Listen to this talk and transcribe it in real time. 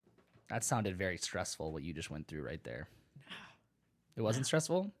That sounded very stressful, what you just went through right there. It wasn't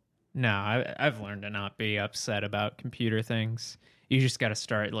stressful? No, I've learned to not be upset about computer things. You just got to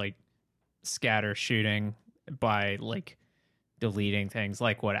start like scatter shooting by like deleting things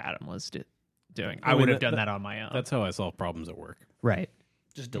like what Adam was doing. I would have done that on my own. That's how I solve problems at work. Right.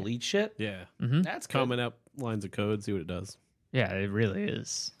 Just delete shit? Yeah. Mm-hmm. That's good. Comment out lines of code, see what it does. Yeah, it really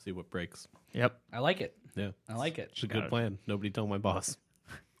is. See what breaks. Yep. I like it. Yeah. I like it. It's a good plan. Nobody tell my boss.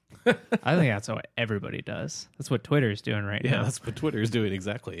 I think that's what everybody does. That's what Twitter's doing right Yeah, now. that's what Twitter is doing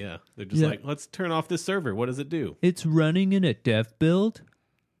exactly. Yeah. They're just like, let's turn off this server. What does it do? It's running in a dev build.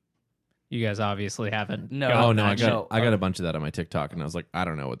 You guys obviously haven't. No. gotten Oh no, that I got a bunch of that on my TikTok, and I was like, I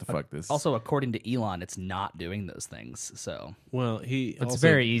don't know what the fuck this. Also, according to Elon, it's not doing those things. So Well, It's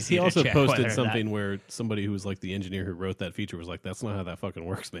very easy He to also check whether posted that- something where somebody who was like the engineer who wrote that feature was like, "That's not how that fucking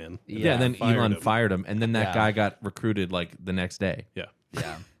works, man." Yeah, then fired Elon him. fired him, and then that Yeah. guy got recruited like the next day Yeah,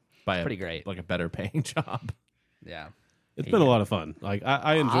 yeah, by pretty great. like a better paying job. Yeah. it's been a lot of fun. Like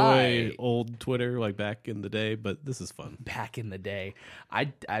I enjoy I- old Twitter, like back in the day, but this is fun. Back in the day,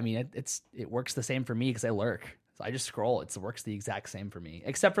 I mean, it works the same for me because I lurk. So I just scroll. It works the exact same for me,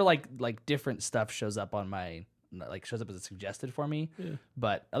 except for like different stuff shows up on my shows up as suggested for me. Yeah.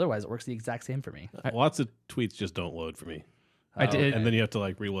 But otherwise, it works the exact same for me. Lots of tweets just don't load for me. I did. And then you have to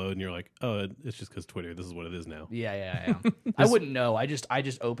like reload, and you're like, "Oh, it's just because Twitter. This is what it is now." Yeah. I wouldn't know. I just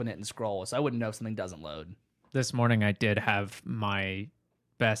open it and scroll, so I wouldn't know if something doesn't load. This morning I did have my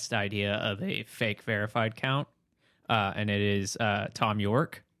best idea of a fake verified count, and it is Tom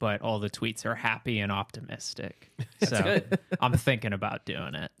York, but all the tweets are happy and optimistic. So good. I'm thinking about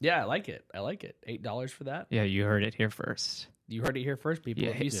doing it. Yeah, I like it. $8 for that. Yeah, you heard it here first. You heard it here first, people.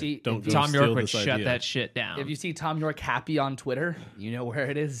 Yeah, If you see don't if go you, Tom steal York would this shut idea. that shit down. if you see Tom York happy on Twitter, you know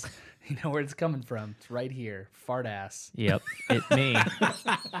where it is. You know where it's coming from. It's right here. Fart ass. Yep, it me.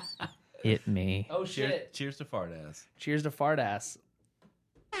 It me. Oh shit. Cheers to fart ass. Cheers to fart ass.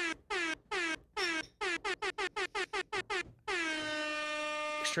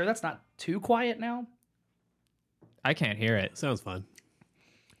 Sure that's not too quiet now? I can't hear it. Sounds fun.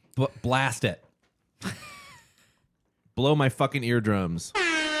 Blast it. Blow my fucking eardrums.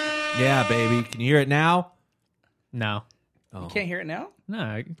 Yeah, baby. Can you hear it now? No, You can't hear it now?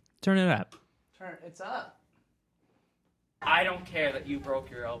 no, turn it up. Turn it's up. I don't care that you broke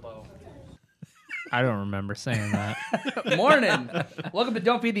your elbow. I don't remember saying that. Morning. Welcome to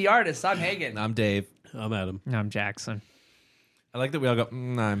Don't Be the Artist. I'm Hagen. I'm Dave. I'm Adam. I'm Jackson. I like that we all go,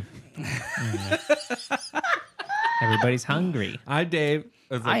 I'm Everybody's hungry. Dave.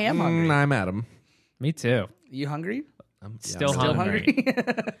 was I am hungry. I'm Adam. Me too. You hungry? I'm Still Still hungry.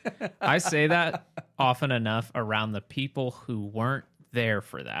 hungry? I say that often enough around the people who weren't there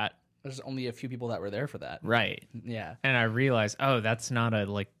for that. There's only a few people that were there for that. Right. Yeah. And I realized, that's not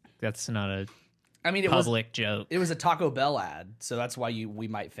a I mean, public joke. it was a Taco Bell ad, so that's why we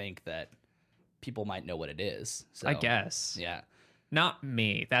might think that people might know what it is. So, I guess. Yeah. Not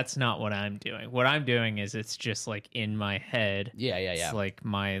me. That's not what I'm doing. What I'm doing is it's just like in my head. Yeah. It's like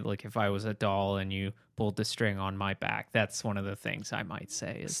if I was a doll and you pulled the string on my back, that's one of the things I might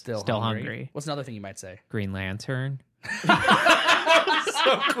say is Still hungry. What's another thing you might say? Green Lantern.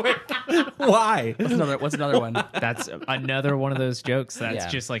 Why? What's another one? That's another one of those jokes that's Yeah.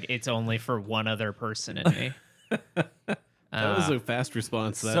 just like it's only for one other person in me. That was a fast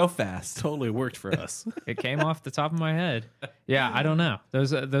response. That So fast. totally worked for us. It came off the top of my head. Yeah, I don't know.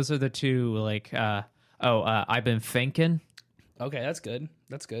 Those are the two like I've been thinking. Okay, that's good.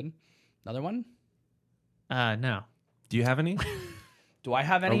 That's good. Another one? No. Do you have any? Do I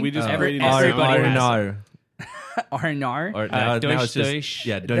have any? Are we just Every- creating a everybody sound? has- no. R&R? Or now it's just Deutsch.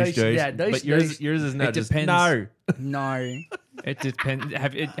 yeah, Deutsch. Yeah, Deutsch, But yours Deutsch. is not It just depends. no. No. It depends.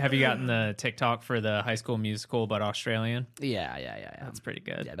 Have you gotten the TikTok for the High School Musical but Australian? Yeah. That's pretty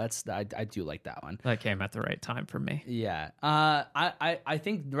good. Yeah, I do like that one. That came at the right time for me. Yeah. I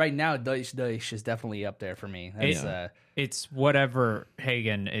think right now Deutsch is definitely up there for me. That's, It's whatever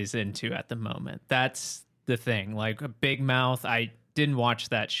Hagen is into at the moment. That's the thing. Like a Big Mouth, I didn't watch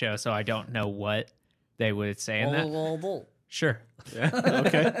that show, so I don't know what they would say in that. Sure.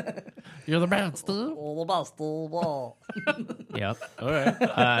 Okay. You're the best. Yep. All right.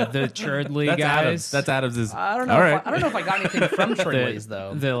 The Churdley That's guys. Adams. That's Adams's. I don't know. All If right. I don't know if I got anything from Shortways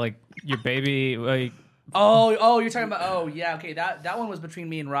though. the like your baby. Like, Oh, you're talking about. Oh, yeah. Okay, that one was between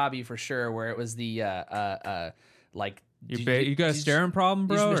me and Robbie for sure. Where it was the like. you got a staring problem,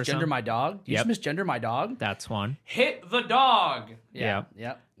 Did bro? you or just misgender something? my dog? Did you Yep. just misgender my dog? That's one. Hit the dog. Yeah.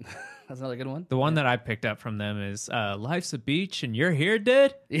 Yep. That's another good one. The one that I picked up from them is "Life's a beach and you're here,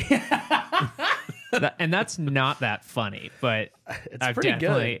 dude." And that's not that funny, but It's I've pretty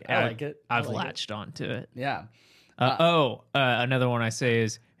definitely, good. I like it. I I've like it. latched onto it. Yeah. Another one I say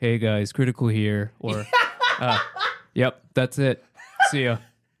is, "Hey guys, critical here," or, "Yep, that's it. See ya."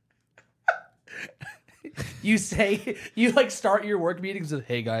 You say you like start your work meetings with,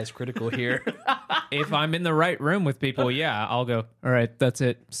 "Hey guys, critical here." If I'm in the right room with people, yeah, I'll go, "All right, that's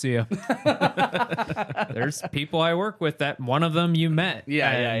it. See ya." There's people I work with that one of them you met,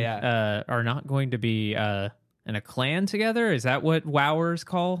 are not going to be in a clan together. Is that what wowers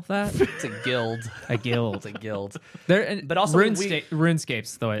call that? It's a guild. A guild. It's a guild. But also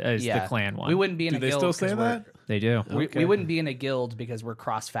RuneScape's is Yeah. the clan one. We wouldn't be in Do a they guild. still 'cause say we're- that? They do. We wouldn't be in a guild because we're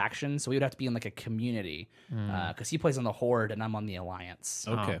cross faction, so we would have to be in like a community. Because he plays on the Horde and I'm on the Alliance.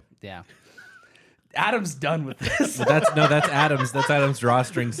 Okay. Yeah. Adam's done with this. But that's Adam's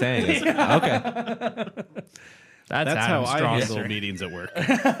drawstring saying. Okay. That's how Adam's I handle drawstring. meetings at work.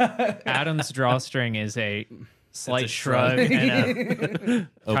 Adam's drawstring is a slight shrug. shrug and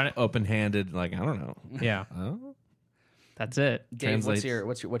a Open-handed, like, I don't know. yeah. Oh. That's it. Dave, what's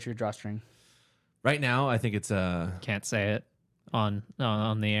Translates. your drawstring? Right now, I think it's Can't say it on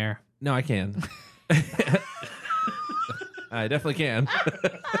the air. No, I can. I definitely can.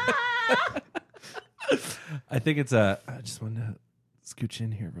 I think it's I just wanted to scooch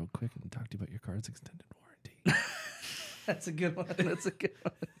in here real quick and talk to you about your car's extended warranty. That's a good one. That's a good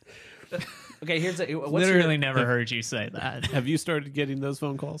one. Okay, what's Literally never heard you say that. Have you started getting those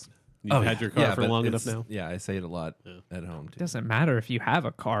phone calls? You've had your car for but long enough it's- now? Yeah, I say it a lot at home too. Doesn't matter if you have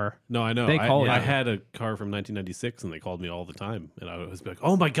a car. No, I know. They call I you. had a car from 1996, and they called me all the time. And I was like,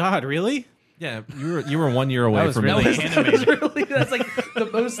 oh, my God, really? Yeah, you were 1 year away was from really release. animated. that's like the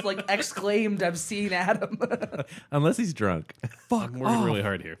most like exclaimed I've seen Adam. Unless he's drunk. I'm working really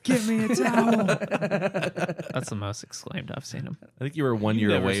hard here. Give me a towel. That's the most exclaimed I've seen him. I think you were 1 year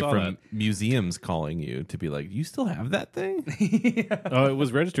never away saw from that. museums calling you to be like, you still have that thing? Oh, it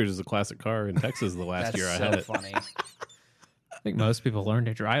was registered as a classic car in Texas the last That's year I so had it. funny. I think most people learn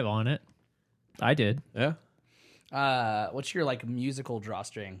to drive on it. I did. Yeah. What's your like musical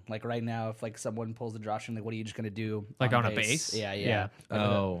drawstring? Like right now, if like someone pulls the drawstring, like what are you just gonna do? Like on a bass? Yeah, Yeah. yeah.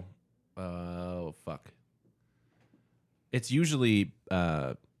 Oh, fuck. It's usually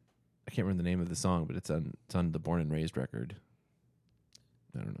I can't remember the name of the song, but it's on the Born and Raised record.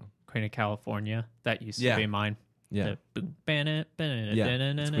 I don't know. Queen of California. That used Yeah. to be mine. Yeah, The boom, ban-it, ban-it, yeah.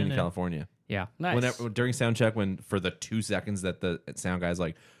 da-na-na-na-na. It's Queen of California. Yeah. Nice. Whenever during sound check, when for the 2 seconds that the sound guy's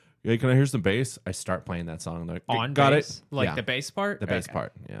like, "Hey, can I hear some bass?" I start playing that song. They're like, On got bass? it. Like Yeah. the bass part? The bass Okay.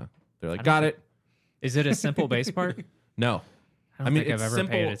 part. Yeah, they're like, I "Got don't it." Is it a simple bass part? No, I don't think it's I've ever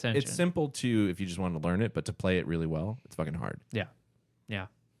simple. paid attention. It's simple to if you just want to learn it, but to play it really well, it's fucking hard. Yeah. Yeah.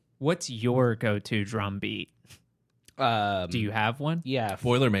 What's your go-to drum beat? Do you have one? Yeah,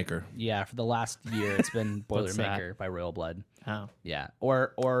 Boilermaker. yeah. For the last year, it's been What's that? Boilermaker by Royal Blood. Oh. Yeah,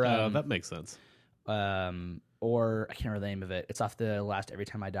 or That makes sense. or I can't remember the name of it. It's off the last Every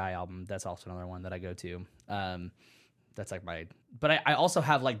Time I Die album. That's also another one that I go to. That's like my. But I also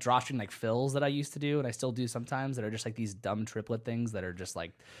have like drawstring like fills that I used to do, and I still do sometimes that are just like these dumb triplet things that are just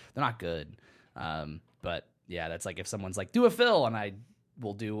like they're not good. But yeah, that's like if someone's like do a fill, and I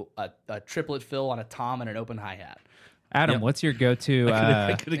will do a triplet fill on a tom and an open hi hat. Adam, Yep. what's your go-to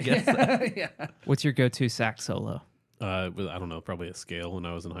I could have guessed that. Yeah. what's your go-to sax solo? I don't know, probably a scale when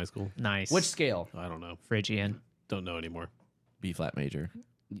I was in high school. Nice. Which scale? I don't know. Phrygian? Don't know anymore. B flat major.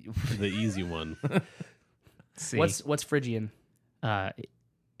 The easy one. C. What's Phrygian?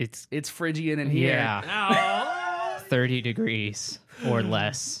 It's It's Phrygian in here. yeah. 30 degrees or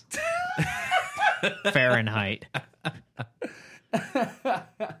less. Fahrenheit.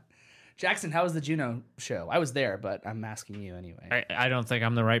 Jackson, how was the Juno show? I was there, but I'm asking you anyway. I don't think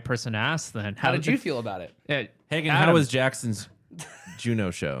I'm the right person to ask then. How did you feel about it? Hagen, Adam. how was Jackson's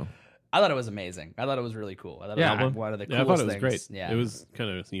Juno show? I thought it was amazing. I thought it was really cool. I thought Yeah. it was one of the Yeah, I coolest thought it was things. great. Yeah, It was kind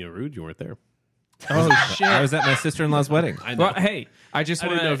of rude you weren't there. Oh shit! I was at my sister-in-law's wedding. I know. Well, hey, I just I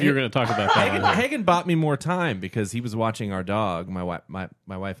want didn't know if you were going to talk about that. Hagen bought me more time because he was watching our dog, my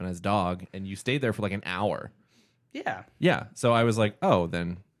wife and his dog, and you stayed there for like an hour. Yeah, Yeah, so I was like, oh,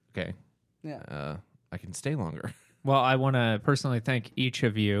 then okay, yeah. I can stay longer. Well, I want to personally thank each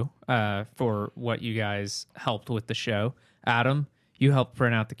of you for what you guys helped with the show. Adam, you helped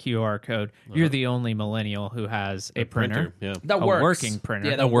print out the QR code. You're the only millennial who has a printer. Yeah. That A works. working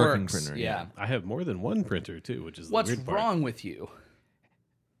printer. Yeah, that A working works. printer, Yeah. I have more than one printer, too, which is the What's weird part. wrong with you?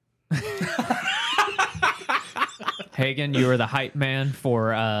 Hagen, you are the hype man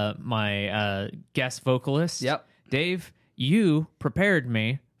for my guest vocalist. Yep. Dave, you prepared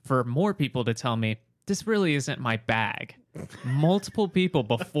me for more people to tell me this really isn't my bag. multiple people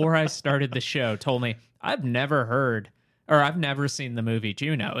before I started the show told me, I've never seen the movie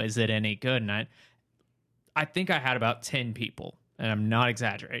Juno. Is it any good? And I think I had about 10 people, and I'm not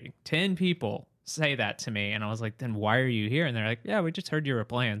exaggerating, 10 people say that to me. And I was like, then why are you here? And they're like, yeah, we just heard you were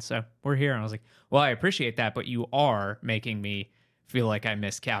playing, so we're here. And I was like, well, I appreciate that, but you are making me feel like I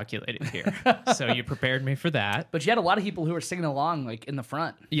miscalculated here. So you prepared me for that. But you had a lot of people who were singing along, like in the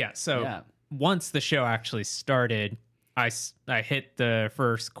front. Yeah. So once the show actually started, I hit the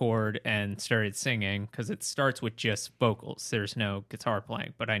first chord and started singing, because it starts with just vocals. There's no guitar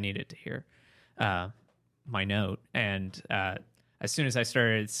playing, but I needed to hear my note. And as soon as I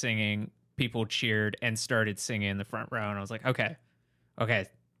started singing, people cheered and started singing in the front row. And I was like, okay.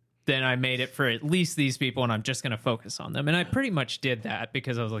 Then I made it for at least these people, and I'm just going to focus on them. And I pretty much did that,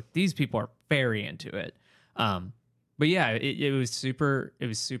 because I was like, these people are very into it. But yeah, it was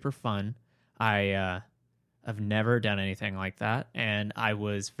super fun. I've never done anything like that. And I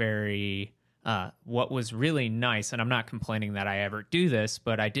was very, what was really nice, and I'm not complaining that I ever do this,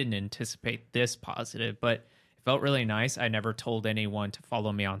 but I didn't anticipate this positive, but it felt really nice. I never told anyone to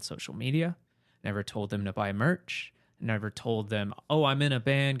follow me on social media, never told them to buy merch, never told them, oh, I'm in a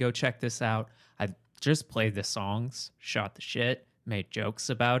band, go check this out. I just played the songs, shot the shit, made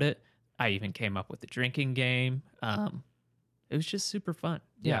jokes about it. I even came up with the drinking game. It was just super fun.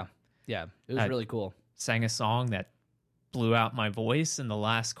 Yeah. It was really cool. Sang a song that blew out my voice in the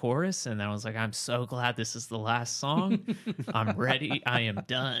last chorus, and I was like, I'm so glad this is the last song. I'm ready. I am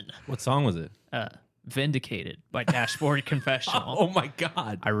done. What song was it? Vindicated by Dashboard Confessional. Oh my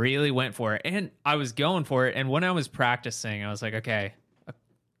God. I really went for it, and I was going for it. And when I was practicing, I was like, okay,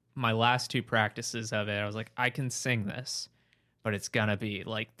 my last 2 practices of it, I was like, I can sing this, but it's gonna be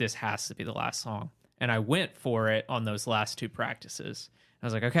like, this has to be the last song. And I went for it on those last 2 practices. I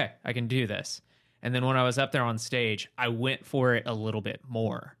was like, okay, I can do this. And then when I was up there on stage, I went for it a little bit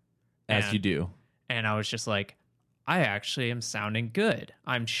more. As you do. And I was just like, I actually am sounding good.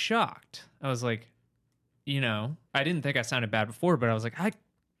 I'm shocked. I was like, I didn't think I sounded bad before, but I was like,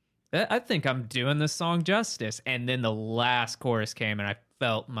 I think I'm doing this song justice. And then the last chorus came, and I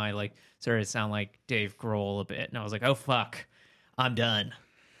felt started to sound like Dave Grohl a bit. And I was like, oh, fuck, I'm done.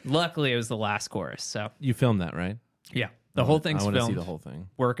 Luckily, it was the last chorus. So you filmed that, right? Yeah. The whole thing's filmed. I want to see the whole thing.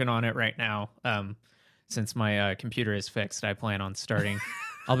 Working on it right now. Since my computer is fixed, I plan on starting.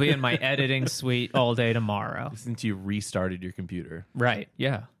 I'll be in my editing suite all day tomorrow. Since you restarted your computer. Right.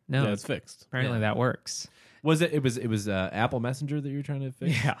 Yeah. No, Yeah, it's fixed. Apparently that works. Was it? It was Apple Messenger that you were trying to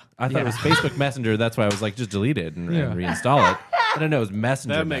fix? Yeah. I thought it was Facebook Messenger. That's why I was like, just delete it and reinstall it. I didn't know it was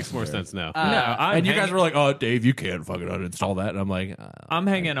Messenger. That makes more Messenger. sense now. And you guys were like, "Oh, Dave, you can't fucking uninstall that." And I'm like, I'm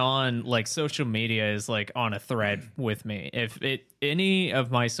hanging on. Like, social media is like on a thread with me. If any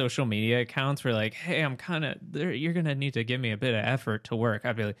of my social media accounts were like, "Hey, I'm kind of you're gonna need to give me a bit of effort to work,"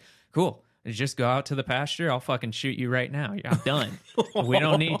 I'd be like, "Cool, just go out to the pasture. I'll fucking shoot you right now. I'm done. We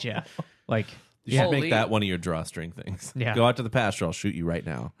don't need you." Like, you should make that one of your drawstring things. Yeah. Go out to the pasture. I'll shoot you right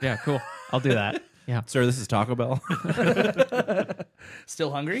now. Yeah, cool. I'll do that. Yeah. Sir, this is Taco Bell. Still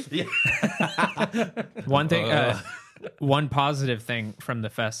hungry? Yeah. One thing, one positive thing from the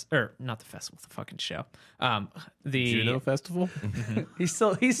not the festival, the fucking show. The Juno Festival? He's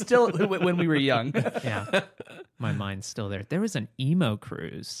still when we were young. Yeah. My mind's still there. There was an emo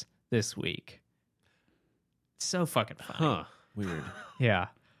cruise this week. So fucking funny. Huh. Weird. Yeah.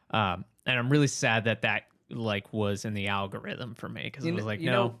 And I'm really sad that was in the algorithm for me, because it was like,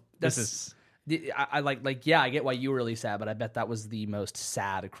 no, this is. I I get why you were really sad, but I bet that was the most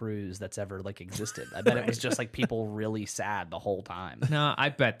sad cruise that's ever existed. I bet it was just people really sad the whole time. No, I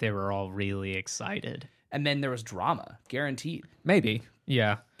bet they were all really excited. And then there was drama, guaranteed. Maybe,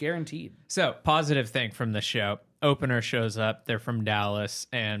 yeah, guaranteed. So, positive thing from the show: opener shows up. They're from Dallas,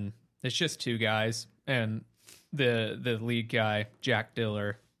 and it's just 2 guys, and the lead guy, Jack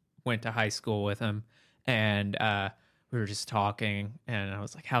Diller, went to high school with him, and we were just talking, and I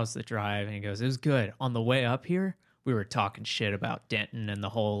was like, how's the drive? And he goes, it was good. On the way up here, we were talking shit about Denton and the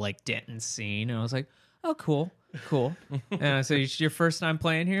whole Denton scene. And I was like, oh, cool. And I said, it's your first time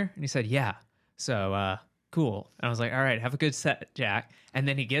playing here? And he said, yeah. So, cool. And I was like, all right, have a good set, Jack. And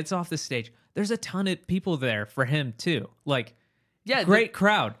then he gets off the stage. There's a ton of people there for him too. Great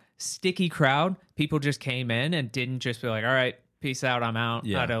crowd, sticky crowd. People just came in and didn't just be like, all right, peace out, I'm out.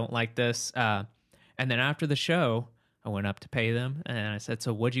 Yeah. I don't like this. And then after the show, I went up to pay them, and I said,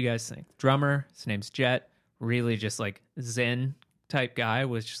 so what'd you guys think? Drummer, his name's Jet, really just Zen type guy,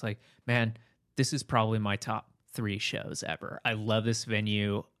 was just like, man, this is probably my top 3 shows ever. I love this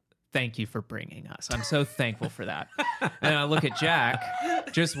venue. Thank you for bringing us. I'm so thankful for that. And I look at Jack,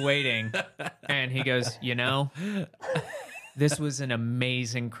 just waiting, and he goes, this was an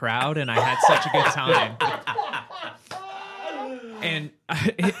amazing crowd, and I had such a good time. And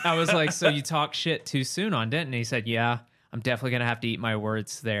I was like, so you talk shit too soon on Denton? And he said, yeah, I'm definitely going to have to eat my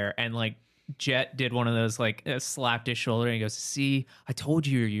words there. And like Jet did one of those, like slapped his shoulder and he goes, see, I told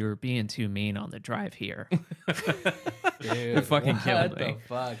you were being too mean on the drive here. Dude, It fucking killed me. What the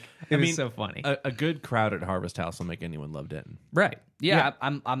fuck? It was so funny. A good crowd at Harvest House will make anyone love Denton. Right. Yeah,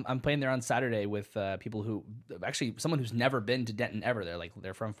 I'm playing there on Saturday with people who actually someone who's never been to Denton ever.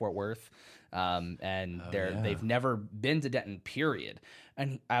 They're from Fort Worth, and they've never been to Denton. Period.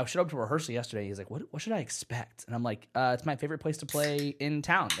 And I showed up to rehearsal yesterday. He's like, "What should I expect?" And I'm like, "It's my favorite place to play in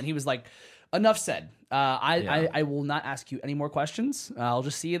town." And he was like, "Enough said. I will not ask you any more questions. I'll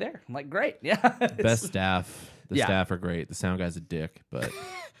just see you there." I'm like, "Great, yeah." Best staff. The Yeah. staff are great. The sound guy's a dick, but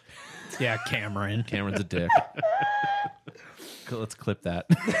Yeah, Cameron's a dick. Let's clip that.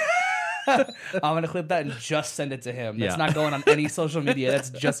 I'm gonna clip that and just send it to him. That's Yeah. not going on any social media. That's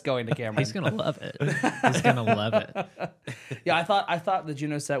just going to Cameron. He's gonna love it. He's gonna love it. Yeah, I thought the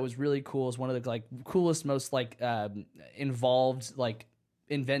Juno set was really cool. It's one of the like coolest, most like involved, like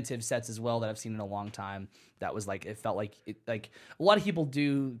inventive sets as well that I've seen in a long time. That was like, it felt like a lot of people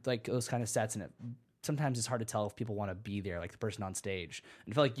do like those kind of sets, and sometimes it's hard to tell if people want to be there, like the person on stage.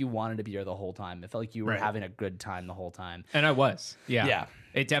 And it felt like you wanted to be there the whole time. It felt like you were Right. having a good time the whole time. And I was. Yeah. Yeah.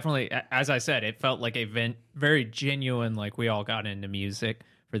 It definitely, as I said, it felt like a very genuine, like we all got into music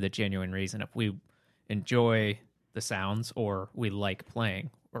for the genuine reason if we enjoy the sounds or we like playing,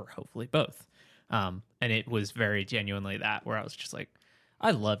 or hopefully both. And it was very genuinely that, where I was just like,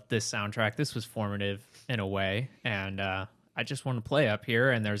 I loved this soundtrack. This was formative in a way. And I just want to play up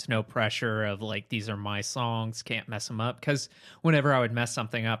here, and there's no pressure of like, these are my songs, can't mess them up. Because whenever I would mess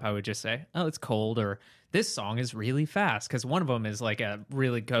something up, I would just say, oh, it's cold, or this song is really fast. Because one of them is like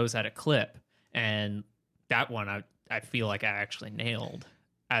really goes at a clip, and that one I feel like I actually nailed,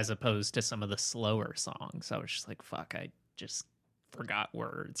 as opposed to some of the slower songs. I was just like, fuck, I just forgot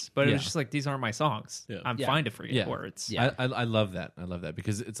words. But it was just like, these aren't my songs. Yeah. I'm fine to forget words. Yeah. I love that. I love that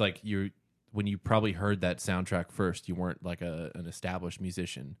because it's like when you probably heard that soundtrack first, you weren't like an established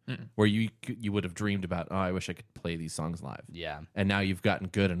musician where you would have dreamed about, oh, I wish I could play these songs live. Yeah. And now you've gotten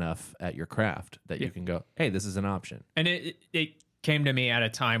good enough at your craft that you can go, hey, this is an option. And it came to me at a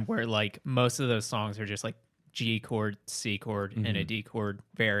time where like most of those songs are just like G chord, C chord, and a D chord,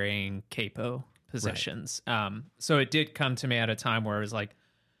 varying capo positions. So it did come to me at a time where I was like,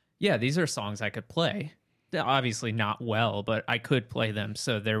 yeah, these are songs I could play. They're obviously not well, but I could play them.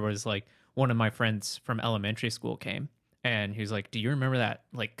 So there was like one of my friends from elementary school came, and he was like, do you remember that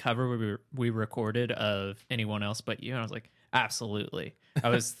like cover we recorded of Anyone Else But You? And I was like, absolutely. I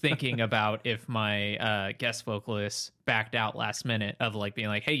was thinking about if my guest vocalist backed out last minute of like being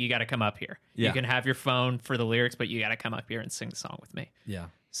like, hey, you got to come up here. Yeah. You can have your phone for the lyrics, but you got to come up here and sing the song with me. Yeah.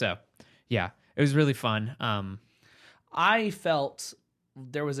 So yeah, it was really fun. I felt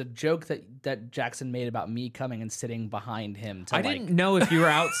there was a joke that Jackson made about me coming and sitting behind him. I didn't know if you were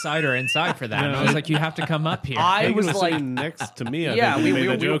outside or inside for that. And I was like, you have to come up here. I He was was like, sitting next to me. I Yeah, think he we- made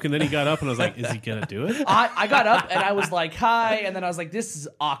we- that joke, and then he got up, and I was like, "Is he gonna do it?" I got up and I was like, hi, and then I was like, this is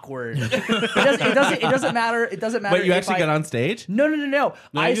awkward. It doesn't matter. It doesn't matter. Wait, you if actually got on stage? No. No,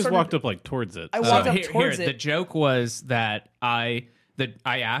 I he just started- walked up like towards it. I So- walked up Here, towards it. the joke was that I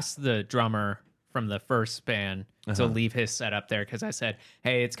asked the drummer from the first band to leave his set up there because I said,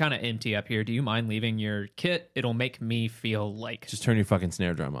 hey, it's kind of empty up here. Do you mind leaving your kit? It'll make me feel like... Just turn your fucking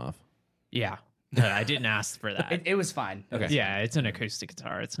snare drum off. Yeah. No, I didn't ask for that. It was fine. Okay. Yeah, it's an acoustic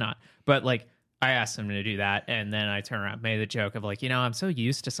guitar. It's not. But like, I asked him to do that, and then I turned around, made the joke of like, I'm so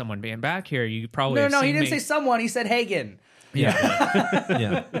used to someone being back here. You probably No, have he seen didn't me. say someone. He said Hagen.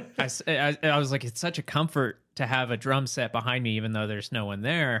 Yeah. I was like, it's such a comfort to have a drum set behind me, even though there's no one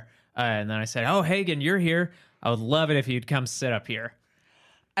there. And then I said, oh, Hagen, you're here. I would love it if you'd come sit up here.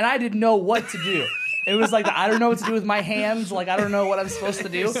 And I didn't know what to do. It was like, I don't know what to do with my hands. Like, I don't know what I'm supposed to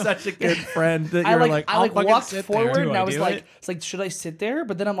do. Such a good friend that I you're like I'll fucking walked sit forward there. and Do I I was do like, it? it's like, should I sit there?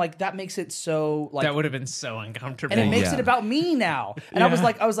 But then I'm like, that makes it so like, That would have been so uncomfortable. and it makes Yeah. it about me now. And I was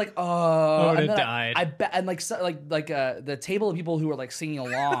like, oh, would've and then died. I bet, and like, the table of people who were like singing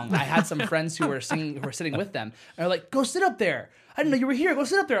along. I had some friends who were sitting with them, and they're like, go sit up there. I didn't know you were here. Go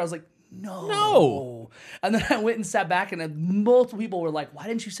sit up there. I was like, no. And then I went and sat back, and then multiple people were like, why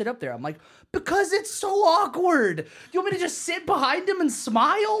didn't you sit up there? I'm like, because it's so awkward. You want me to just sit behind him and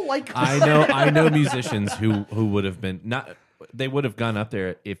smile? Like, I know musicians who would have been not. They would have gone up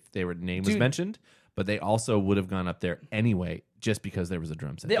there if their name was Dude. mentioned, but they also would have gone up there anyway just because there was a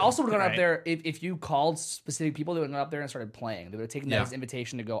drum set. They there. also would have gone up Right. there if you called specific people. They would have gone up there and started playing. They would have taken that Yeah. as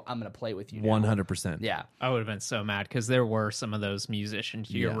invitation to go. I'm going to play with you. now." 100%. Yeah. I would have been so mad because there were some of those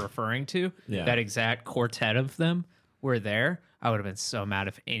musicians you're Yeah. referring to. Yeah. That exact quartet of them were there. I would have been so mad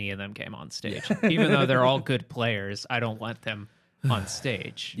if any of them came on stage. Even though they're all good players, I don't want them on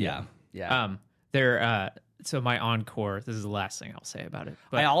stage. Yeah. Yeah. So my encore, this is the last thing I'll say about it.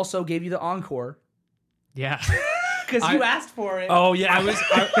 But I also gave you the encore yeah. because you asked for it. Oh yeah,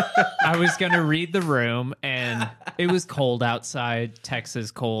 I was gonna read the room, and it was cold outside, Texas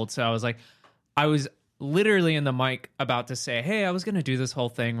cold. So I was literally in the mic about to say, "Hey, I was gonna do this whole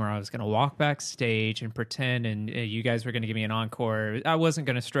thing where I was gonna walk backstage and pretend, and you guys were gonna give me an encore. I wasn't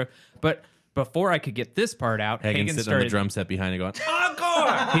gonna stroke, but." Before I could get this part out, Hagen Hagen sitting on the started. drum set behind it going,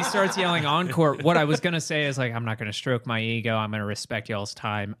 encore! He starts yelling encore. What I was gonna say is I'm not gonna stroke my ego. I'm gonna respect y'all's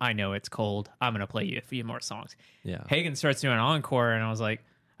time. I know it's cold. I'm gonna play you a few more songs. Yeah. Hagen starts doing encore, and I was like,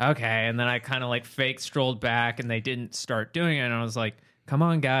 okay. And then I kind of fake strolled back, and they didn't start doing it. And I was like, come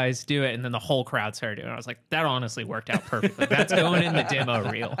on, guys, do it. And then the whole crowd started doing it. I was like, that honestly worked out perfectly. That's going in the demo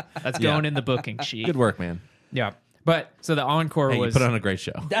reel. That's going in the booking sheet. Good work, man. Yeah. But so the encore Hey, you was put on a great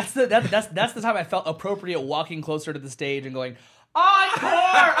show. That's the time I felt appropriate walking closer to the stage and going,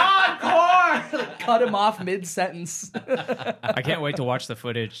 encore, encore. Like, cut him off mid sentence. I can't wait to watch the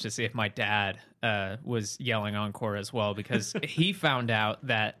footage to see if my dad was yelling encore as well, because he found out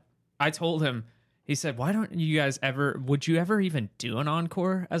that I told him, he said, why don't you guys would you ever even do an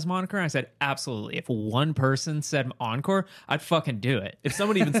encore as moniker? I said, absolutely. If one person said encore, I'd fucking do it. If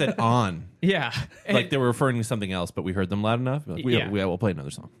someone even said on, Yeah. like they were referring to something else, but we heard them loud enough, like, we'll play another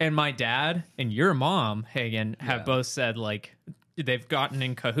song. And my dad and your mom, Hagen, have both said they've gotten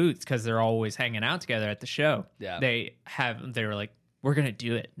in cahoots because they're always hanging out together at the show. Yeah. They were like, we're going to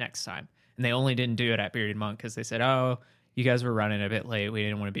do it next time. And they only didn't do it at Bearded Monk because they said, oh, you guys were running a bit late. We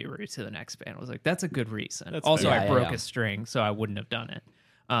didn't want to be rude to the next band. I was like, that's a good reason. That's Also, fair. I Yeah, broke yeah. a string, so I wouldn't have done it.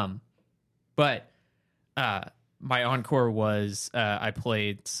 But my encore was I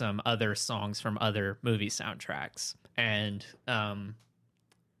played some other songs from other movie soundtracks. And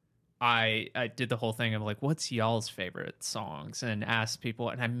I did the whole thing of what's y'all's favorite songs, and asked people,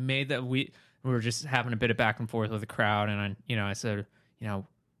 and I made that we were just having a bit of back and forth with the crowd, and I said,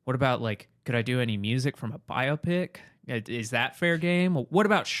 what about could I do any music from a biopic? Is that fair game? What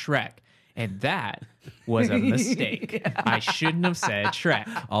about Shrek? And that was a mistake. I shouldn't have said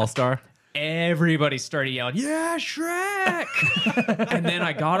Shrek. All Star. Everybody started yelling, yeah, Shrek. And then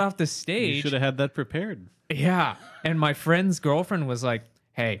I got off the You stage. should have had that prepared. Yeah. And my friend's girlfriend was like,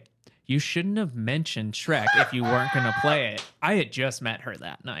 hey, you shouldn't have mentioned Shrek if you weren't going to play it. I had just met her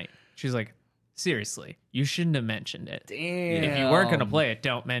that night. She's like, seriously, you shouldn't have mentioned it. Damn. If you weren't going to play it,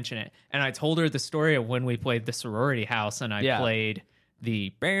 don't mention it. And I told her the story of when we played the sorority house, and I played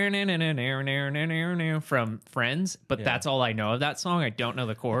the from Friends, but that's all I know of that song. I don't know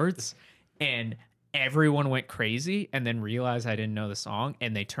the chords. And everyone went crazy and then realized I didn't know the song,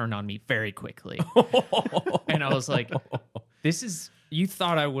 and they turned on me very quickly. And I was like, you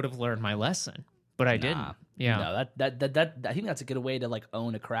thought I would have learned my lesson, but I didn't. Yeah. No, that I think that's a good way to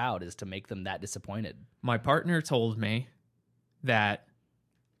own a crowd, is to make them that disappointed. My partner told me that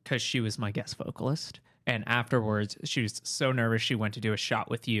because she was my guest vocalist, and afterwards she was so nervous she went to do a shot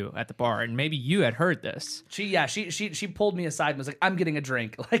with you at the bar, and maybe you had heard this. She pulled me aside and was like, I'm getting a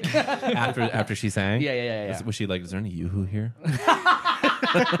drink. after she sang? Yeah. Was she like, is there any Yoo-hoo here?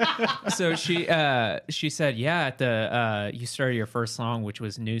 So she said, yeah, at the you started your first song, which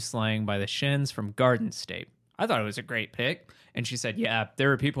was New Slang by the Shins from Garden State. I thought it was a great pick. And she said, yeah, there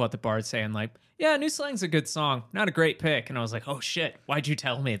were people at the bar saying yeah, New Slang's a good song, not a great pick. And I was like, oh shit, why'd you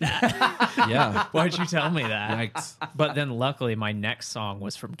tell me that? Yeah. Why'd you tell me that? Yikes. But then luckily my next song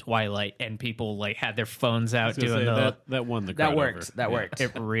was from Twilight, and people had their phones out I was gonna doing say, the that won the crowd That works. over. That Yeah. worked.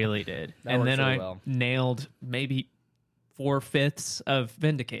 it really did. That And works then really I well. nailed maybe 4/5 of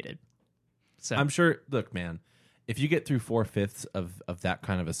Vindicated. So I'm sure, look, man, if you get through 4/5 of that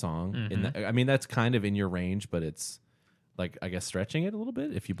kind of a song, I mean, that's kind of in your range, but it's I guess stretching it a little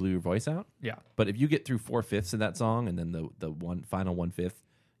bit if you blew your voice out. yeah. But if you get through 4/5 of that song, and then the final 1/5,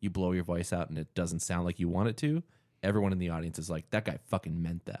 you blow your voice out and it doesn't sound like you want it to, everyone in the audience is like, that guy fucking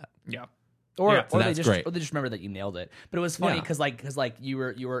meant that. Yeah. Or, Yeah, or they that's just great. or they just remember that you nailed it. But it was funny Yeah. because you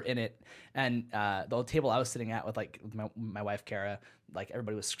were in it, and the table I was sitting at with my wife Kara,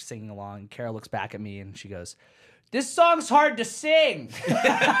 everybody was singing along. Kara looks back at me and she goes, "This song's hard to sing."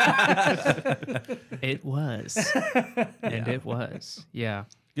 It was. And it was. Yeah.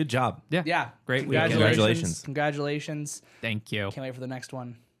 Good job. Yeah. Yeah, Great weekend. Congratulations. Congratulations. Thank you. Can't wait for the next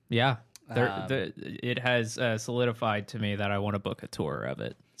one. Yeah. It has solidified to me that I want to book a tour of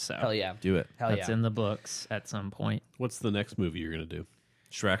it. So Hell yeah. Do it. Hell that's yeah. in the books at some point. What's the next movie you're gonna do?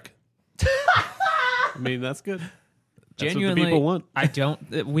 Shrek. I mean, that's good. That's Genuinely, what the people want. I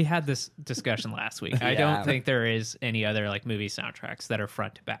don't. We had this discussion last week. I Yeah. don't think there is any other like movie soundtracks that are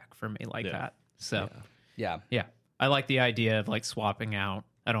front to back for me like Yeah. that. So Yeah. yeah, I like the idea of like swapping out.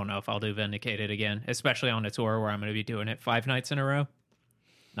 I don't know if I'll do Vindicated again, especially on a tour where I'm going to be doing it 5 nights in a row.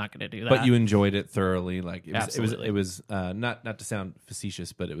 Not going to do that. But you enjoyed it thoroughly. Like it was, Absolutely. it was not to sound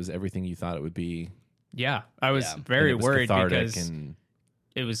facetious, but it was everything you thought it would be. yeah, I was Yeah. very And it was worried cathartic because and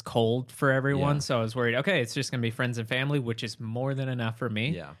it was cold for everyone. Yeah. So I was worried. Okay, it's just going to be friends and family, which is more than enough for me.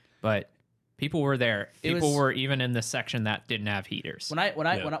 yeah. But people were there. It People was- were even in the section that didn't have heaters. When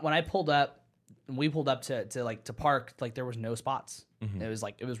I pulled up, when we pulled up to park, like there was no spots. Mm-hmm. It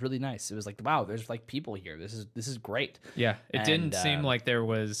was really nice. It was like, wow, there's like people here. This is great. Yeah, it didn't And, seem like there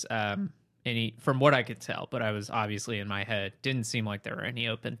was any, from what I could tell, but I was obviously in my head, didn't seem like there were any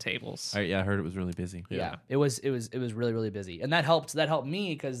open tables. I heard it was really busy. Yeah. It was really, really busy. And that helped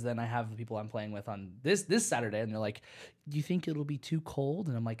me because then I have the people I'm playing with on this Saturday and they're like, do you think it'll be too cold?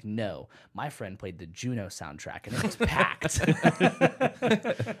 And I'm like, no. My friend played the Juno soundtrack and it was packed.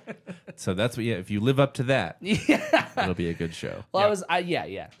 So that's what. Yeah, if you live up to that, Yeah. it'll be a good show. Well,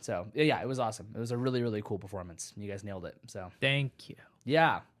 yeah. So yeah, it was awesome. It was a really, really cool performance. You guys nailed it. So Thank you.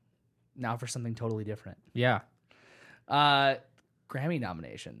 yeah. Now for something totally different. Yeah. Grammy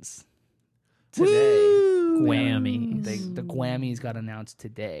nominations today. Grammys. The Grammys got announced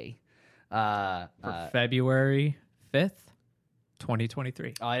today. For February 5th,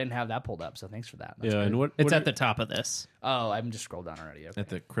 2023. Oh, I didn't have that pulled up, so thanks for that. That's Yeah, good. and what? It's what at the top of this. Oh, I'm just scrolled down already. Okay. At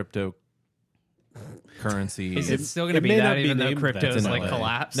the cryptocurrency. Is it It- still going to it be may that not be even though named that. crypto's It's in like LA.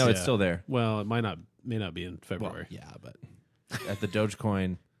 collapsed? No, it's Yeah. still there. Well, it may not be in February. Yeah, but at the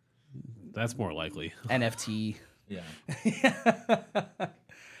Dogecoin. That's more likely. NFT. Yeah.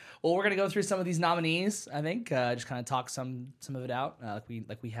 Well, we're gonna go through some of these nominees. I think just kind of talk some of it out,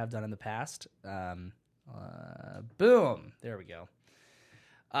 like we have done in the past. Boom, there we go.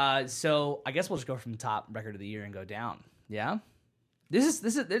 So I guess we'll just go from top record of the year and go down. Yeah,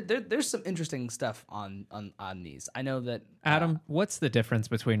 there's some interesting stuff on these. I know that Adam, what's the difference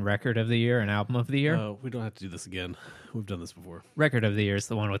between record of the year and album of the year? We don't have to do this again. We've done this before. Record of the year is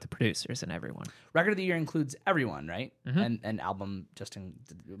the one with the producers and everyone. record of the year includes everyone, right? And album just in.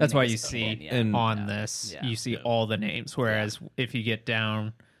 That's why you makes see yeah. And- on this, Yeah. you see all the names. Whereas if you get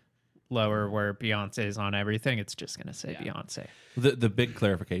down lower where Beyonce is on everything, it's just going to say Beyonce. The big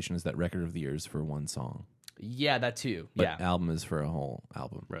clarification is that record of the year is for one song, Yeah, that too. but Yeah, album is for a whole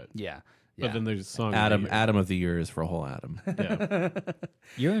album. Right. yeah. But then there's song. Adam of the year is for a whole Adam. Yeah.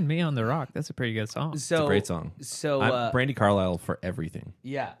 You and Me on the Rock. That's a pretty good song. So It's a great song. So Brandy Carlisle for everything.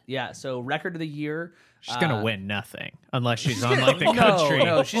 yeah. So record of the year. She's going to win nothing unless she's on like the country.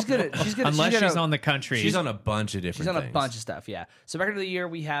 No, she's gonna. Unless she's on the country. She's on a bunch of different She's on a things. bunch of stuff. Yeah. So record of the year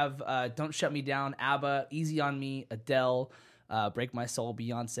we have "Don't Shut Me Down," ABBA, "Easy on Me," Adele, "Break My Soul,"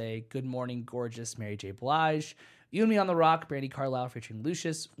 Beyonce, "Good Morning Gorgeous," Mary J. Blige, "You and Me on the Rock," Brandy Carlisle featuring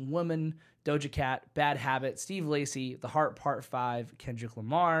Lucius, "Woman," Doja Cat, "Bad Habit," Steve Lacy, "The Heart Part 5," Kendrick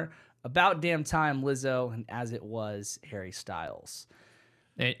Lamar, "About Damn Time," Lizzo, and "As It Was," Harry Styles.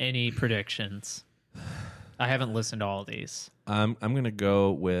 Any predictions? I haven't listened to all of these. I'm gonna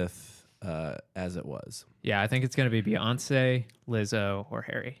go with As It Was. Yeah, I think it's going to be Beyonce, Lizzo, or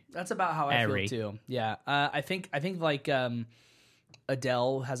Harry. That's about how I Harry. feel too. Yeah. I think like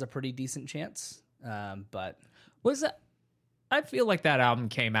Adele has a pretty decent chance. But Was that? I feel like that album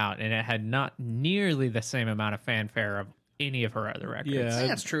came out and it had not nearly the same amount of fanfare of any of her other records. Yeah. I think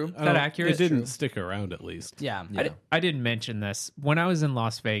that's true. I don't- accurate? It didn't True. stick around, at least. Yeah. I didn't mention this. When I was in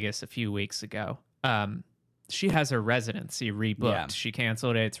Las Vegas a few weeks ago, she has her residency rebooked. Yeah. She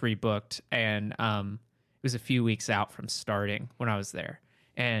canceled it. It's rebooked. And it was a few weeks out from starting when I was there.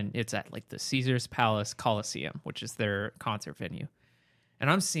 And it's at like the Caesars Palace Coliseum, which is their concert venue. And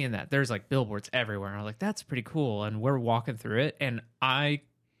I'm seeing that there's like billboards everywhere. And I'm like, that's pretty cool. And we're walking through it. And I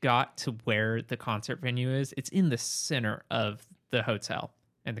got to where the concert venue is. It's in the center of the hotel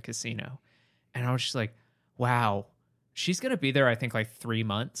and the casino. And I was just like, wow, she's going to be there, I think, like 3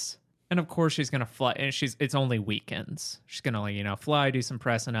 months. And of course, she's going to fly. And it's only weekends. She's going to, like, fly, do some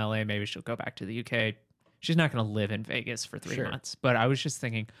press in LA. Maybe she'll go back to the UK. She's not going to live in Vegas for 3 months. But I was just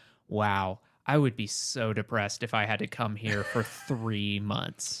thinking, wow, I would be so depressed if I had to come here for 3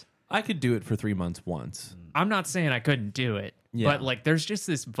 months. I could do it for 3 months once. I'm not saying I couldn't do it, Yeah. but like there's just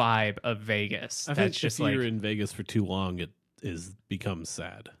this vibe of Vegas I that's think just if like you're in Vegas for too long, it becomes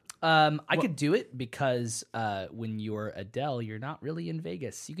sad. I could do it because when you're Adele, you're not really in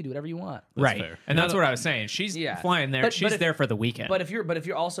Vegas. You can do whatever you want. right. fair. And that's what I was saying. She's flying there. But She's if- there for the weekend. But if you're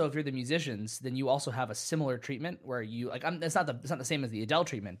the musicians, then you also have a similar treatment where you like. It's not the same as the Adele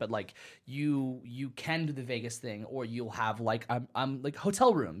treatment, but like you can do the Vegas thing, or you'll have like I'm like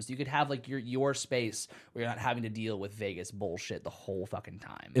hotel rooms. You could have like your space where you're not having to deal with Vegas bullshit the whole fucking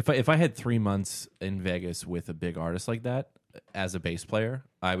time. If I had 3 months in Vegas with a big artist like that as a bass player,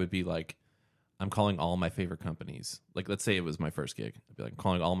 I would be like, I'm calling all my favorite companies. Like, let's say it was my first gig. I'd be like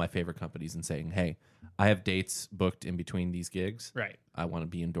calling all my favorite companies and saying, hey, I have dates booked in between these gigs. right. I want to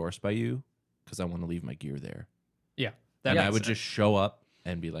be endorsed by you because I want to leave my gear there. Yeah. And makes I would sense. just show up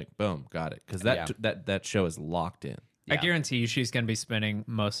and be like, boom, got it. Because that show is locked in. I guarantee you she's going to be spending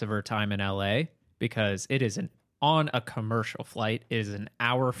most of her time in LA because it is on a commercial flight. It is an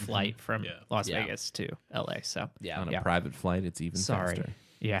hour flight from Las Yeah. Vegas to LA. So Yeah. On a private flight, it's even sorry. faster.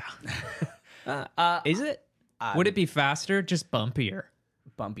 Yeah. Is it? Would it be faster? Just bumpier.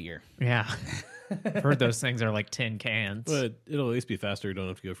 Bumpier. Yeah. I've heard those things are like tin cans. But it'll at least be faster. You don't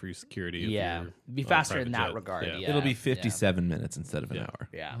have to go through security. if Yeah, you're be on a faster in private that jet. regard. Yeah. Yeah. It'll be 57 minutes instead of an hour.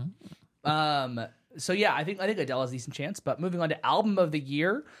 Yeah. Mm-hmm. So yeah, I think Adele has a decent chance. But moving on to album of the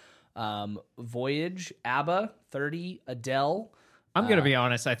year, Voyage, ABBA, 30, Adele. I'm going to be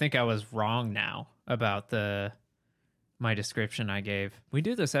honest. I think I was wrong now about my description I gave. We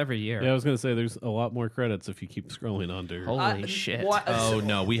do this every year. Yeah, I was going to say there's a lot more credits if you keep scrolling under. Holy shit. Oh,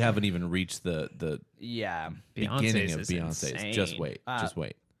 no. We haven't even reached the Yeah. beginning of is Beyonce's. insane. Just wait. Just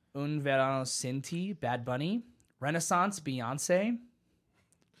wait. Un Verano Sinti, Bad Bunny, Renaissance, Beyonce.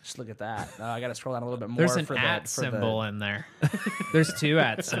 Just look at that. I got to scroll down a little bit more. There's an for at the, symbol in there. There's 2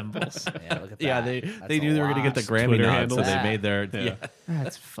 at symbols. Yeah, look at that. Yeah, they That's knew a they were going to lot. get the Grammy Twitter nod, so handles. they made their... Yeah.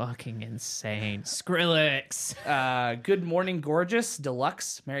 That's fucking insane. Skrillex. Good Morning Gorgeous,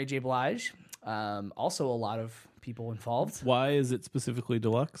 Deluxe, Mary J. Blige. Also a lot of people involved. Why is it specifically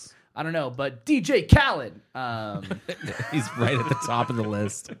deluxe? I don't know, but DJ Khaled, He's right at the top of the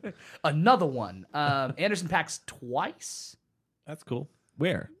list. another one. Anderson Paak's Twice. That's cool.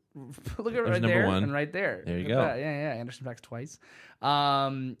 Where? Look at it There's right number there one. and right there. There you Look at go. that. Yeah, Anderson Paak's Twice.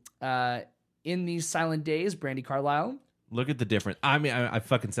 In These Silent Days, Brandy Carlisle. Look at the difference. I mean, I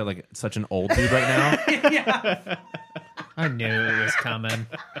fucking sound like such an old dude right now. I knew it was coming.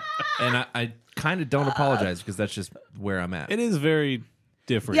 And I kind of don't apologize because that's just where I'm at. It is very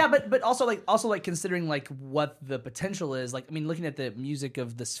different. Yeah, but also considering like what the potential is. Like, I mean, looking at the music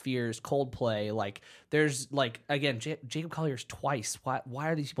of the Spheres, Coldplay, like there's like again Jacob Collier's Twice. Why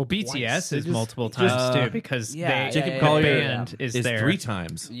are these people? Well, twice? BTS is just- multiple times too because yeah, they, Jacob the Collier band is is there 3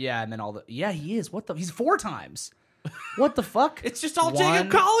 times. Yeah, and then he is. He's 4 times. What the fuck? It's just all One,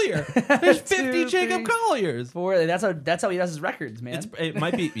 Jacob Collier. There's 50 two, Jacob three, Colliers. 4. That's how he does his records, man. It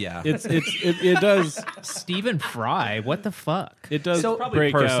might be, yeah. It does Stephen Fry. What the fuck? it does So-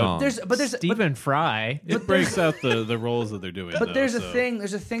 break per out. song. there's Stephen Fry. It breaks out the roles that they're doing. But though, there's a so. thing.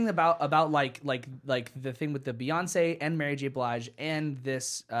 There's a thing about like the thing with the Beyonce and Mary J. Blige and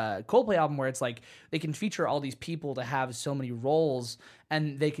this Coldplay album where it's like they can feature all these people to have so many roles,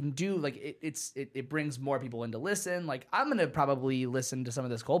 and they can do like it brings more people in to listen. Like I'm gonna probably listen to some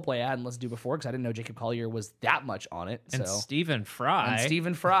of this Coldplay I hadn't listened to before because I didn't know Jacob Collier was that much on it. And so Stephen Fry. and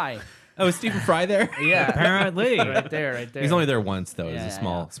Stephen Fry, Oh, is Stephen Fry there? yeah, Apparently. right there. He's only there once, though. Yeah, It's a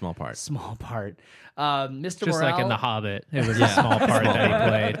yeah. small part. small part. Mr. Just Morale, like in The Hobbit. It was a small part that he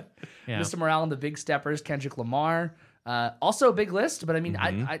played. Yeah. Mr. Morale and the Big Steppers, Kendrick Lamar. Also a big list, but I mean,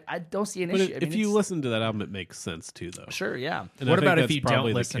 I don't see an But issue. if you listen to that album, it makes sense too, though. sure, yeah. And I What think about if that's you don't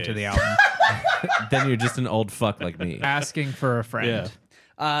probably listen to the case. album? Then you're just an old fuck like me. Asking for a friend.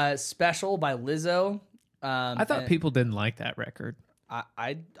 Yeah. Special by Lizzo. I thought and people didn't like that record.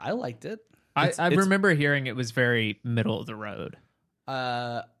 I liked it. I remember hearing it was very middle of the road.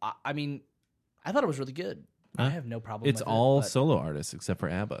 I mean, I thought it was really good. I have no problem. It's with all it, but- solo artists except for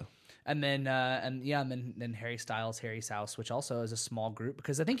ABBA. and then then Harry Styles, Harry Souse, which also is a small group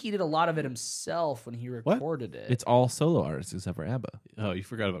because I think he did a lot of it himself when he recorded it. It's all solo artists except for ABBA. Oh, you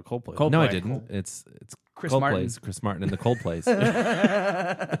forgot about Coldplay. Coldplay. No, I didn't. It's Chris Coldplay's. Martin. Chris Martin and the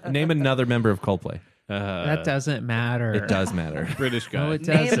Coldplays. Name another member of Coldplay. That doesn't matter. It does matter. British guy. No, it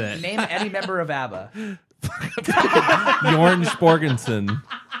doesn't. name any member of ABBA. Jorn Sporgensen.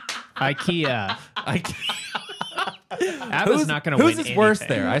 IKEA. ABBA's Who's not going to win Who's is worse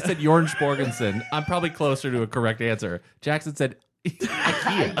anything. there? I said Jorn Sporgensen. I'm probably closer to a correct answer. Jackson said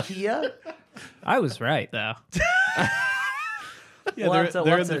IKEA. IKEA. I was right, though. Yeah, We'll have to- they're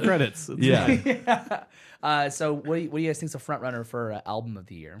we'll in the have to- credits. Yeah. So what do you guys think's a front runner for album of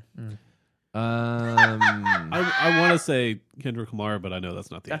the year? I want to say Kendrick Lamar, but I know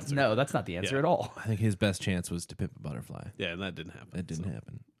that's not the answer. That's not the answer Yeah. at all. I think his best chance was To Pimp a Butterfly. Yeah, and that didn't happen. It didn't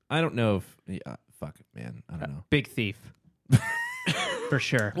happen. I don't know if fuck it, man. I don't know. Big Thief. For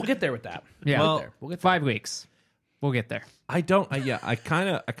sure. We'll get there with that. Yeah. We'll get there. 5 weeks. We'll get there. I don't. I kind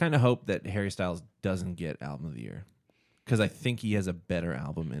of hope that Harry Styles doesn't get album of the year because I think he has a better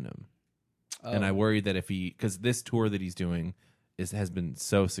album in him, and I worry that if because this tour that he's doing has been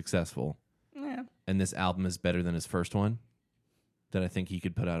so successful, and this album is better than his first one, that I think he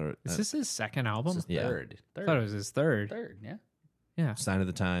could put out Is this his second album? This is Yeah. third. I thought it was his third. Third, yeah. Yeah. Sign of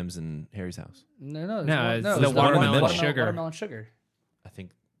the Times and Harry's House. No, it's it's the Watermelon Sugar. Watermelon Sugar. I think.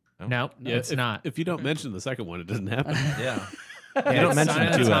 No, Yeah, it's not. If you don't mention the second one, it doesn't happen. Yeah. Yeah, don't mention Sign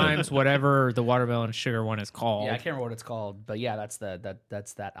of two the of them. Times, whatever the Watermelon Sugar one is called. Yeah, I can't remember what it's called, but yeah, that's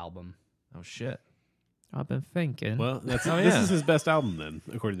that album. Oh shit. I've been thinking. Well, this yeah. is his best album then,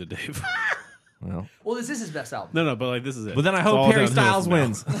 according to Dave. Well, This is his best album. No, but like this is it. but then I It's hope all Harry downhill Styles from now.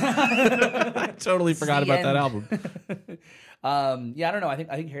 wins. I totally forgot about that album. Yeah, I don't know. I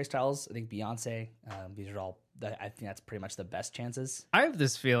think Harry Styles. I think Beyonce. These are all. I think that's pretty much the best chances. I have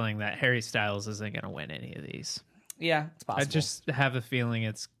this feeling that Harry Styles isn't going to win any of these. Yeah, it's possible. I just have a feeling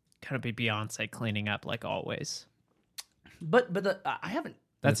it's going to be Beyonce cleaning up like always. but I haven't.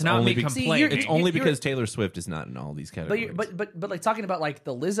 That's It's not only me be- See, complaining. It's only because Taylor Swift is not in all these categories. But like talking about like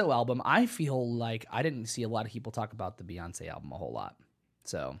the Lizzo album, I feel like I didn't see a lot of people talk about the Beyonce album a whole lot.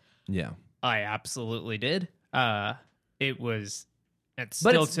 So yeah. I absolutely did. It was, it's But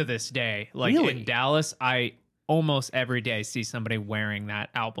still it's- to this day. Like Really? in Dallas, I almost every day see somebody wearing that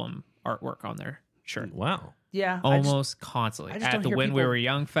album artwork on their shirt. Wow. yeah, Almost constantly. I just At don't the hear When We people- Were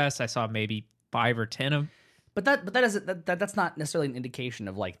Young Fest, I saw maybe 5 or 10 of. But that's not necessarily an indication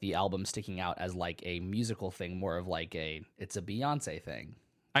of like the album sticking out as like a musical thing. More of like it's a Beyonce thing.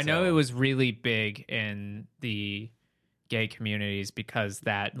 I know So- it was really big in the gay communities because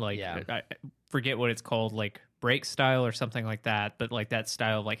that, like, Yeah. I forget what it's called, like break style or something like that, but like that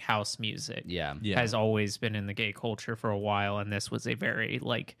style of like house music Yeah, Yeah. has always been in the gay culture for a while. And this was a very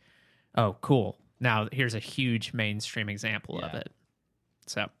like, oh, cool. Now here's a huge mainstream example of Yeah. it.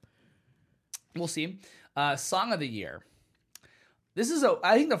 So we'll see. Song of the year. I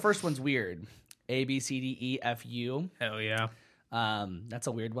think the first one's weird. A B C D E F U. hell yeah. That's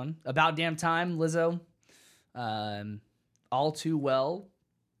a weird one. About Damn Time, Lizzo. All Too Well.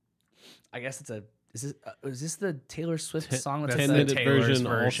 I guess it's a. Is this the Taylor Swift song? That's 10-minute Taylor's version,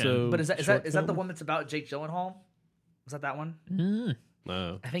 version. also. but is that short the film? one that's about Jake Gyllenhaal? Is that one?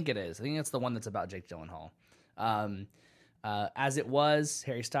 No. I think it is. I think that's the one that's about Jake Gyllenhaal. As It Was,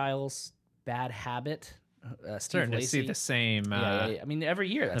 Harry Styles, Bad Habit, Steve Starting to see Lacy. the same. Yeah. I mean, every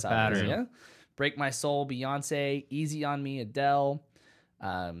year that's the how it is, pattern. yeah. Break My Soul, Beyonce, Easy on Me, Adele,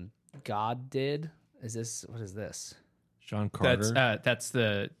 God Did. What is this? Sean Carter. That's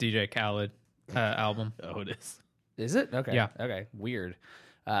the DJ Khaled album. Oh, it is. Is it? Okay. Yeah. Okay. Weird.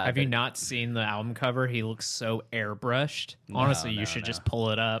 Have you not seen the album cover? He looks so airbrushed. Honestly, you should just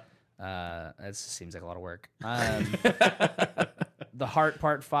pull it up. It just seems like a lot of work. The Heart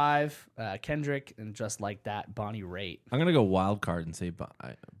Part 5, Kendrick, and Just Like That, Bonnie Raitt. I'm gonna go wild card and say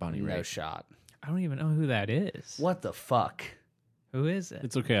Bonnie No Raitt. shot. I don't even know who that is. What the fuck? Who is it?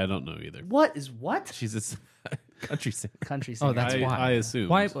 It's okay. I don't know either. What is what? She's a country singer. Country singer. Oh, that's I, why. I assume.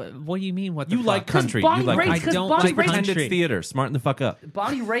 Why? What do you mean? What the You like fuck? country. Bonnie You like Raitt- country. because I don't Bonnie like Raitt- Pretend country. it's theater. Smarten the fuck up.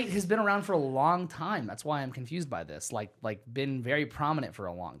 Bonnie Raitt has been around for a long time. That's why I'm confused by this. Like been very prominent for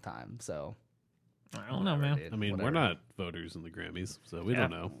a long time. So I don't know, man. dude, I mean, whatever. we're not voters in the Grammys, so we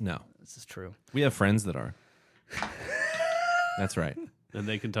don't know. No, This is true. we have friends that are. That's right. And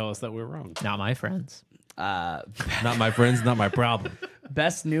they can tell us that we're wrong. Not my friends. Not my friends. Not my problem.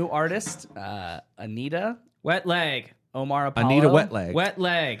 Best new artist: Anita, Wet leg. Omar Apollo, Anita Wet Leg. Wet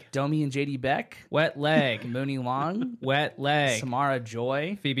leg. Domi and JD Beck, Wet leg. Mooney Long, Wet leg. Samara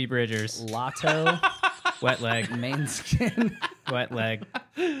Joy, Phoebe Bridgers. Lotto, Wet leg. Main Skin. Wet leg.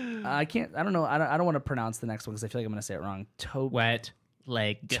 I can't. I don't know. I don't want to pronounce the next one because I feel like I'm going to say it wrong. Wet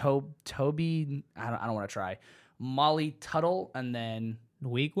leg. Toby. I don't want to try. Molly Tuttle, and then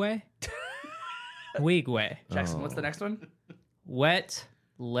Wigway? Wigway. Jackson. What's the next one? Wet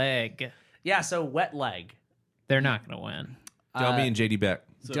leg. Yeah. So Wet Leg. They're not going to win. Domi and JD Beck.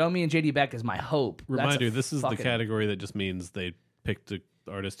 Domi and JD Beck is my hope. That's a Reminder, this is the fucking- category that just means they picked an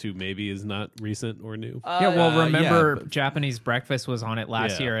artist who maybe is not recent or new. Yeah, well, remember but- Japanese Breakfast was on it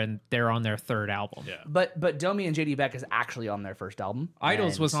last Yeah. year, and they're on their third album. yeah. But Domi and JD Beck is actually on their first album.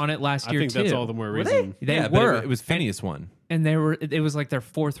 Idols was on it last I year think too. that's all the more Were they? reason. They yeah, were. but it was Phineas one. and they were. It was like their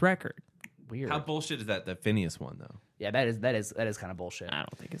fourth record. weird. How bullshit is that Phineas one though? Yeah, that is kind of bullshit. I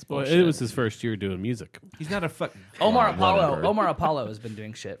don't think it's Well, bullshit. it was his first year doing music. He's not a fuck. Omar Whatever. Apollo has been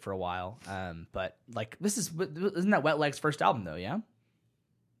doing shit for a while. But like isn't that Wet Leg's first album though? Yeah,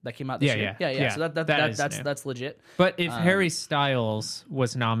 that came out this year. Yeah. So that's legit. But if Harry Styles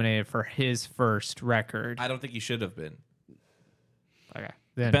was nominated for his first record, I don't think he should have been. okay,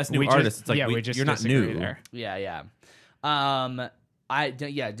 then Best new we artist. Just, It's like we just you're not disagree new. there. Yeah.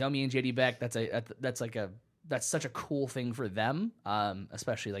 Domi and JD Beck. That's such a cool thing for them.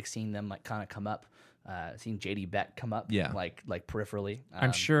 Especially like seeing them like kind of come up, seeing JD Beck come up. Yeah. Like peripherally.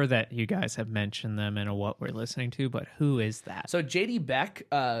 I'm sure that you guys have mentioned them in a what we're listening to, but who is that? So JD Beck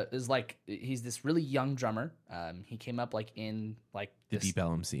is like he's this really young drummer. He came up like in like The this, Deep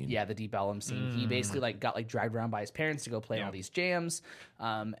Ellum scene. Yeah, the Deep Ellum scene. He basically like got like dragged around by his parents to go play all these jams,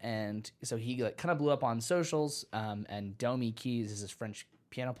 and so he like kind of blew up on socials. And Domi Keys is his French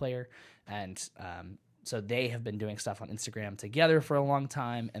piano player, and so they have been doing stuff on Instagram together for a long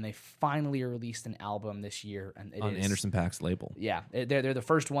time, and they finally released an album this year, and it On is Anderson .Paak's label. yeah, they're the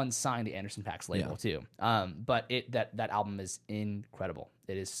first ones signed to Anderson .Paak's label too. But that album is incredible.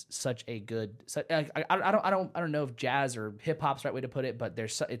 It is such a good. I don't know if jazz or hip hop's the right way to put it, but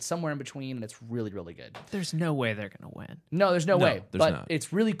it's somewhere in between, and it's really really good. There's no way they're gonna win. No, there's no way. there's But not.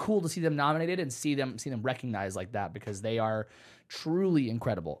 it's really cool to see them nominated and see them recognized like that because they are truly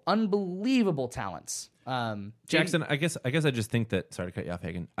incredible, unbelievable talents. Jackson, I guess I just think that. Sorry to cut you off,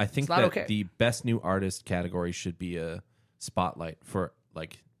 Hagen. I think not that okay. the best new artist category should be a spotlight for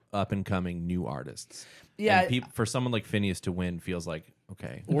like up and coming new artists. Yeah. And for someone like Phineas to win feels like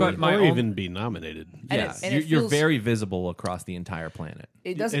okay. Or even be nominated. And Yeah, it you're feels- very visible across the entire planet.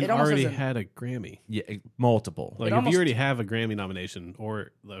 It does. And It almost already doesn't. had a Grammy. Yeah, multiple. Like, if almost- you already have a Grammy nomination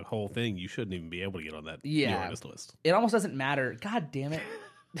or the whole thing, you shouldn't even be able to get on that new Yeah. artist list. It almost doesn't matter. God damn it.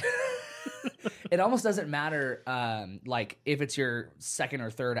 It almost doesn't matter, like if it's your second or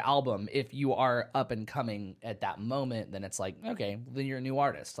third album. If you are up and coming at that moment, then it's like okay, then you're a new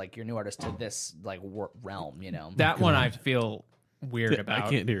artist. Like you're a new artist to this like realm. You know. That one I feel weird about. I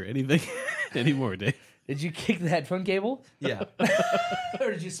can't hear anything anymore, Dave. Did you kick the headphone cable, Yeah,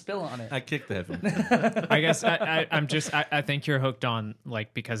 or did you spill on it? I kicked the headphone. I guess I think you're hooked on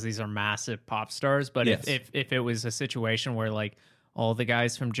like because these are massive pop stars. But Yes. if it was a situation where like all the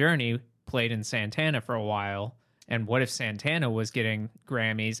guys from Journey played in Santana for a while, and what if Santana was getting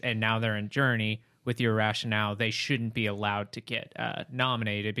Grammys and now they're in Journey? With your rationale, they shouldn't be allowed to get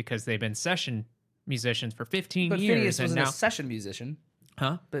nominated because they've been session musicians for 15 But years, Phineas and wasn't now, a session musician.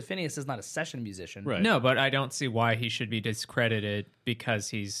 huh? But Phineas is not a session musician. Right. No, but I don't see why he should be discredited because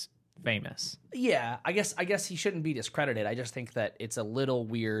he's famous. Yeah, I guess he shouldn't be discredited. I just think that it's a little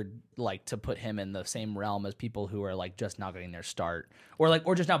weird, like to put him in the same realm as people who are like just now getting their start,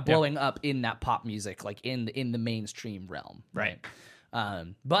 or just now blowing up in that pop music, like in the mainstream realm, right?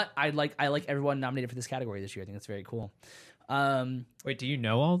 But I like everyone nominated for this category this year. I think that's very cool. Wait, do you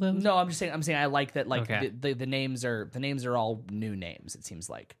know all those? No, I'm saying I like that. Like Okay. the names are all new names. It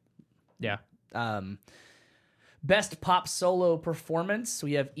seems like. Yeah. Best pop solo performance.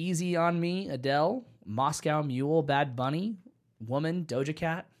 We have Easy on Me, Adele, Moscow Mule, Bad Bunny, Woman, Doja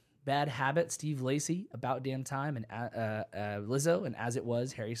Cat, Bad Habit, Steve Lacy, About Damn Time, and Lizzo, and As It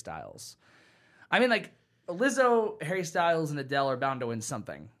Was, Harry Styles. I mean, like, Lizzo, Harry Styles, and Adele are bound to win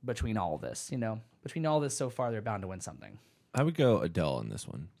something between all of this, you know? Between all this so far, they're bound to win something. I would go Adele on this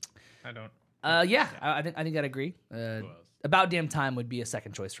one. I don't. Yeah, I think I'd agree. About Damn Time would be a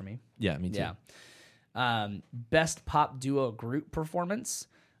second choice for me. Yeah, me too. Yeah. Best pop duo group performance.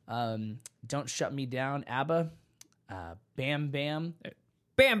 Don't Shut Me Down, ABBA. Bam Bam,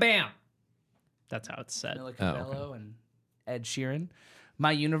 Bam Bam. That's how it's said. Camila Cabello and Ed Sheeran.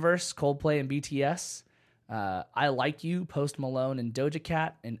 My Universe, Coldplay and BTS. I Like You, Post Malone and Doja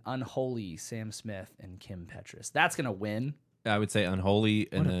Cat. And Unholy, Sam Smith and Kim Petras. That's gonna win. I would say Unholy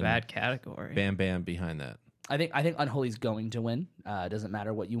and What a then bad category. Bam Bam behind that. I think Unholy's going to win. It doesn't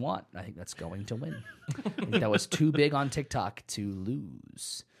matter what you want. I think that's going to win. I think that was too big on TikTok to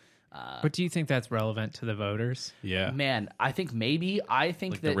lose. But do you think that's relevant to the voters? Yeah. Man, I think maybe. I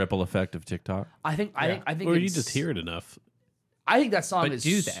think Like that the ripple effect of TikTok. I think Or you it's- just hear it enough. I think that song But is.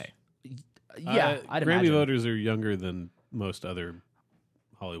 do they? Yeah, I'd Grammy imagine. voters are younger than most other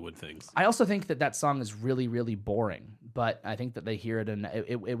Hollywood things. I also think that song is really, really boring. But I think that they hear it, and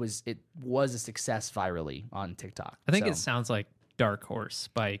it was a success virally on TikTok. I think it sounds like Dark Horse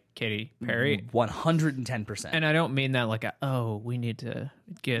by Katy Perry. 110%. And I don't mean that like we need to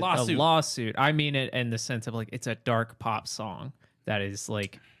get Lawsuit. a lawsuit. I mean it in the sense of like it's a dark pop song that is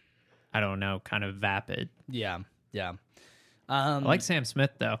like, I don't know, kind of vapid. Yeah. I like Sam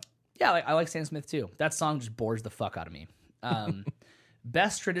Smith though. Yeah, I like Sam Smith too. That song just bores the fuck out of me.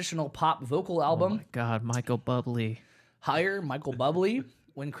 Best traditional pop vocal Oh album. my God, Michael Bublé. Higher, Michael Bublé.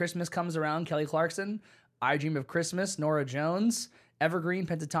 When Christmas Comes Around, Kelly Clarkson. I Dream of Christmas, Norah Jones. Evergreen,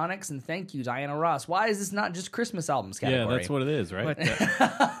 Pentatonics, and Thank You, Diana Ross. Why is this not just Christmas albums category? Yeah, that's what it is, right? What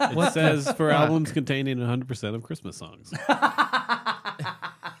the? It says for albums containing 100% of Christmas songs.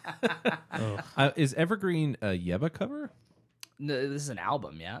 Is Evergreen a Yeba cover? No, this is an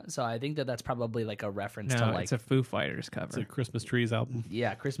album, yeah. So I think that's probably like a reference to No, like it's a Foo Fighters It's cover. a Christmas Trees album.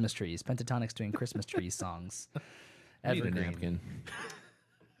 yeah, Christmas trees. Pentatonics doing Christmas trees songs. I need a Evergreen. napkin.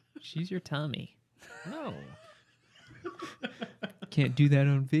 She's your tummy. No. Can't do that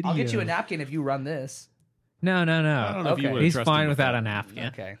on video. I'll get you a napkin if you run this. No. I don't know if you Okay. would He's have fine without a napkin.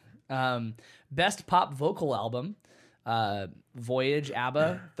 Okay. Best pop vocal album. Voyage,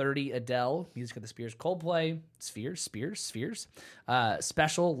 ABBA, 30, Adele, Music of the Spheres, Coldplay, Spheres.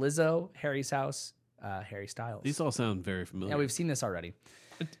 Special, Lizzo, Harry's House, Harry Styles. These all sound very familiar. Yeah, we've seen this already.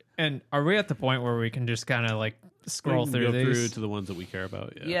 And are we at the point where we can just kind of like scroll We can through go these? through to the ones that we care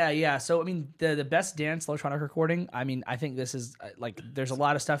about. Yeah. Yeah. So, I mean, the best dance electronic recording, I mean, I think this is, like, there's a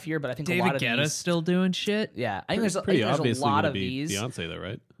lot of stuff here, but I think a lot David of Guetta's these... still doing shit. Yeah, I think there's Pretty a obviously lot gonna of be these. Beyonce, though,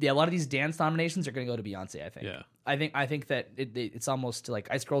 right? Yeah, a lot of these dance nominations are going to go to Beyonce, I think. Yeah. I think that it's almost like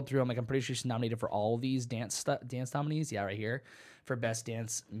I scrolled through. I'm like, I'm pretty sure she's nominated for all of these dance nominees. Yeah, right here for best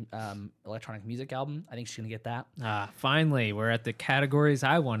dance electronic music album. I think she's gonna get that. Finally, we're at the categories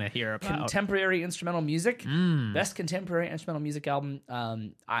I want to hear about. Contemporary instrumental music, best contemporary instrumental music album.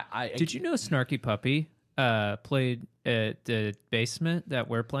 Did you know Snarky Puppy played at the basement that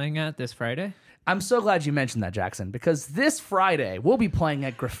we're playing at this Friday? I'm so glad you mentioned that, Jackson, because this Friday we'll be playing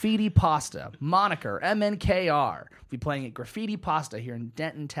at Graffiti Pasta, Moniker, MNKR. We'll be playing at Graffiti Pasta here in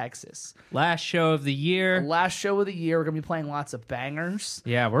Denton, Texas. Last show of the year. Last show of the year. We're going to be playing lots of bangers.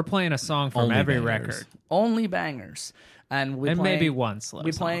 Yeah, we're playing a song from Only every bangers. record. Only bangers. And Maybe one slow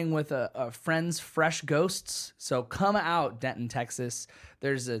We're song. playing with a Friends Fresh Ghosts. So come out, Denton, Texas.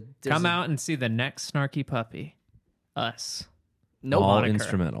 Come out and see the next Snarky Puppy. Us. No All moniker.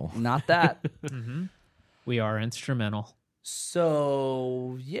 instrumental. Not that. We are instrumental.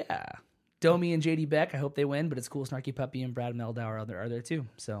 So, yeah. Domi and JD Beck, I hope they win, but it's cool. Snarky Puppy and Brad Meldauer are there too.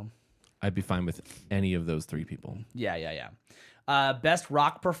 So, I'd be fine with any of those three people. yeah. Best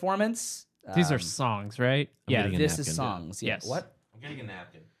rock performance. These are songs, right? Yeah. getting a This is napkin. songs. Yeah. Yes. What? I'm getting a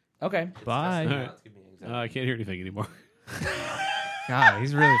napkin. Okay. Bye. All right. I can't hear anything anymore. God,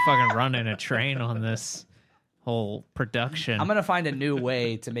 he's really fucking running a train on this whole production. I'm going to find a new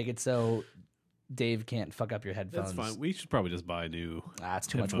way to make it so Dave can't fuck up your headphones. That's fine. We should probably just buy new. It's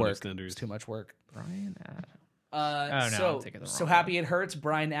too much headphone work. extenders. It's too much work. Brian Adams. So, I'm thinking the so wrong Happy It Hurts,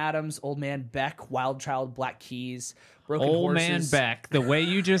 Brian Adams, Old Man Beck, Wild Child, Black Keys, Broken Old Horses. Man Beck. The way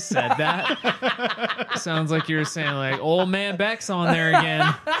you just said that sounds like you were saying like Old Man Beck's on there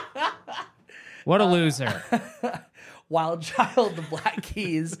again. What a loser. Wild Child, The Black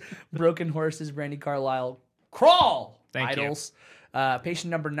Keys, Broken Horses, Brandy Carlisle, Crawl, Thank you. Idols.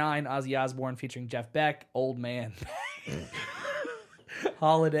 Patient number 9, Ozzy Osbourne featuring Jeff Beck, Old Man.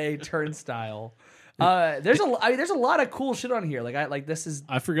 Holiday, Turnstile. There's a lot of cool shit on here. This is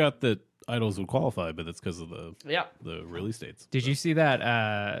I forgot that Idols would qualify, but it's because of yeah. the release dates. Did you see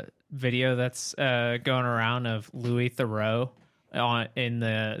that video that's going around of Louis Theroux in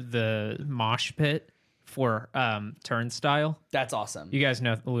the mosh pit for Turnstile? That's awesome. You guys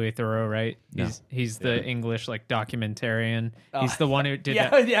know Louis Theroux, right? No. He's the English like documentarian. He's the one who did yeah,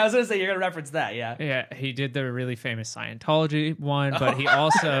 that. yeah. I was gonna say you're gonna reference that. Yeah. Yeah, he did the really famous Scientology one, but he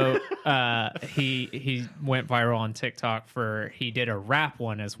also he went viral on TikTok he did a rap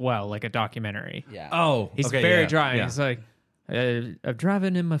one as well, like a documentary. Yeah. Oh, He's okay, very yeah, dry. yeah. He's like, I'm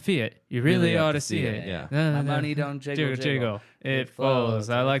driving in my Fiat. You really ought to see it. Yeah. My money don't jiggle. It falls.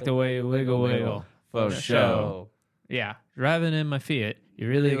 I like the way you wiggle wiggle. For sure. Yeah, driving in my Fiat. You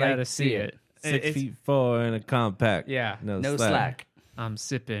really got to see it. 6'4" in a compact. Yeah. No slack. I'm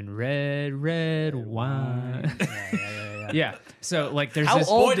sipping red wine. Yeah. Yeah. So like, there's How this.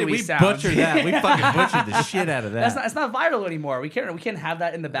 old Boy, do did we we sound? butcher that. We fucking butchered the shit out of that. It's not viral anymore. We can't have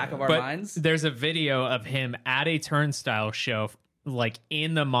that in the back of our But minds. there's a video of him at a Turnstile show, like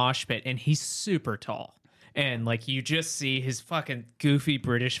in the mosh pit, and he's super tall. And like, you just see his fucking goofy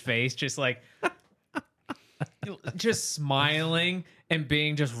British face, just like, just smiling and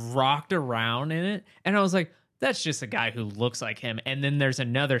being just rocked around in it. And I was like, that's just a guy who looks like him. And then there's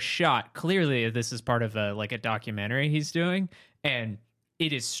another shot. Clearly, this is part of a documentary he's doing, and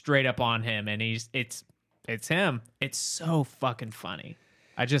it is straight up on him. And it's him. It's so fucking funny.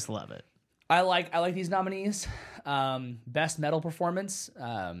 I just love it. I like these nominees. Best metal performance.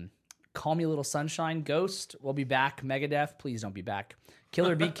 Call Me a Little Sunshine, Ghost, We'll Be Back, Megadeth, Please Don't Be Back,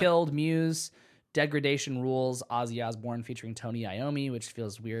 Killer Be Killed, Muse, Degradation Rules, Ozzy Osbourne featuring Tony Iommi, which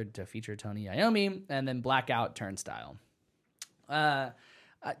feels weird to feature Tony Iommi, and then Blackout, Turnstile.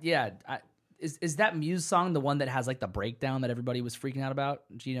 Is that Muse song the one that has like the breakdown that everybody was freaking out about?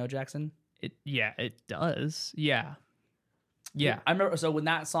 Gino Jackson? It does. Yeah. I remember. So when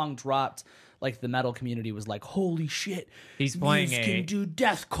that song dropped, like the metal community was like, "Holy shit, He's playing Muse can do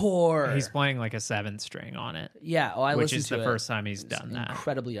deathcore." He's playing like a 7-string on it. Yeah, I which listened is to the it. first time he's It was done that.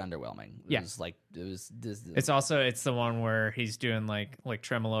 incredibly underwhelming. Yeah. It was this. It's the one where he's doing like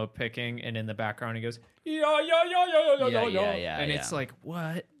tremolo picking, and in the background he goes yeah, and it's like,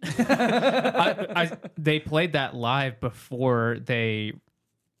 what? They played that live before they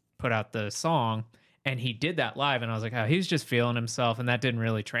put out the song, and he did that live, and I was like, oh, he's just feeling himself, and that didn't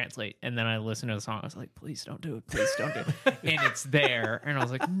really translate. And then I listened to the song, I was like, please don't do it, please don't do it. And it's there, and I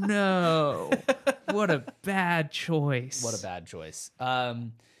was like, no, what a bad choice. What a bad choice.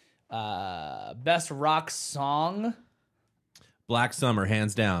 Best rock song. Black Summer,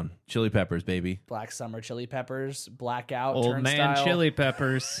 hands down. Chili Peppers, baby. Black Summer, Chili Peppers, Blackout, Old Turnstile, Man Chili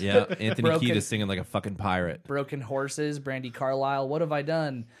Peppers. Yeah, Anthony Broken. Kiedis singing like a fucking pirate. Broken Horses, Brandy Carlisle, What Have I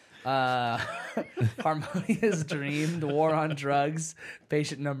Done? Harmonious Dream, The War on Drugs,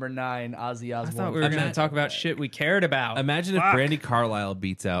 Patient Number 9, Ozzy I Osbourne. thought we were going to talk about shit we cared about. Imagine if Brandy Carlisle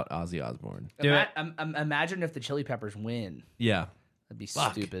beats out Ozzy Osbourne. Do it. Imagine if the Chili Peppers win. Yeah. That'd be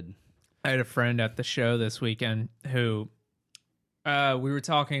stupid. I had a friend at the show this weekend who we were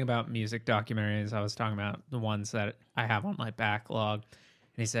talking about music documentaries. I was talking about the ones that I have on my backlog.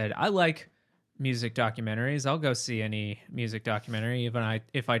 And he said, I like music documentaries. I'll go see any music documentary even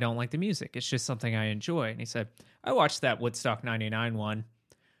if I don't like the music. It's just something I enjoy. And he said, I watched that Woodstock 99 one.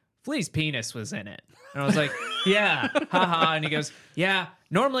 Flea's penis was in it. And I was like, yeah, haha. And he goes, yeah,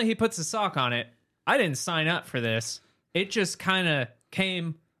 normally he puts a sock on it. I didn't sign up for this. It just kind of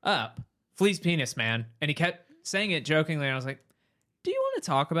came up. Flea's penis, man. And he kept saying it jokingly. And I was like, do you want to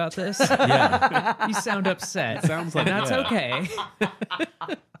talk about this? Yeah. You sound upset. Sounds like and that's okay.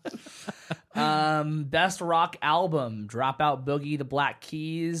 Best rock album: Dropout Boogie, The Black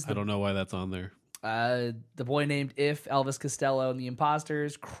Keys, I don't know why that's on there. The Boy Named If, Elvis Costello and the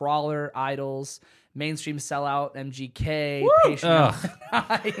Imposters, Crawler, Idols, Mainstream Sellout, MGK, Patient Number 9,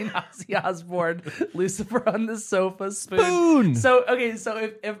 Ozzy Osbourne, Lucifer on the Sofa, Spoon. So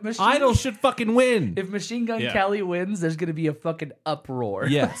if Machine Idol should fucking win. if Machine Gun Yeah. Kelly wins, there's gonna be a fucking uproar.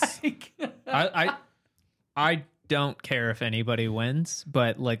 Yes. I don't care if anybody wins,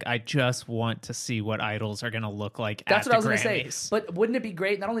 but like I just want to see what idols are going to look like That's at what I was the going to Grammys. say. But wouldn't it be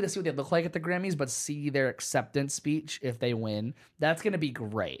great not only to see what they look like at the Grammys, but see their acceptance speech if they win? That's going to be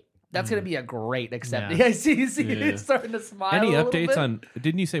great. That's going to be a great acceptance. Yeah. I see it's starting to smile. Any a little updates bit. on?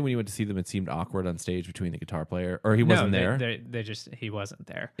 Didn't you say when you went to see them, it seemed awkward on stage between the guitar player, or he wasn't there? They just he wasn't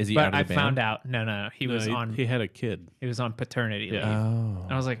there. Is he But out of the I band? found out. No, he was on. He had a kid. He was on paternity leave. Yeah. Oh,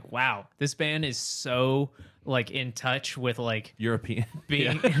 And I was like, wow, this band is so like in touch with like European.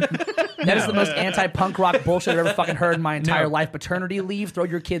 being. That is the most anti-punk rock bullshit I've ever fucking heard in my entire No. life. Paternity leave, throw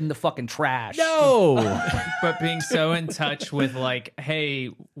your kid in the fucking trash. No. But being so in touch with like, hey,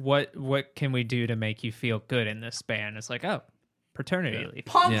 what can we do to make you feel good in this band? It's like, oh, paternity leave.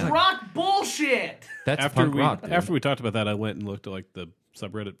 Punk Yeah. rock bullshit. That's After punk rock. Dude. after we talked about that, I went and looked at like the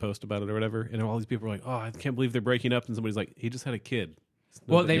subreddit post about it or whatever, and all these people were like, "Oh, I can't believe they're breaking up," and somebody's like, "He just had a kid." It's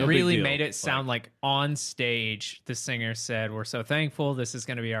Well, they no big really deal. made it sound like on stage, the singer said, we're so thankful. This is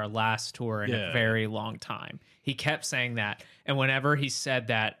going to be our last tour in a Yeah. very long time. He kept saying that. And whenever he said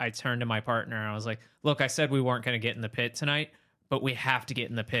that, I turned to my partner and I was like, look, I said we weren't going to get in the pit tonight, but we have to get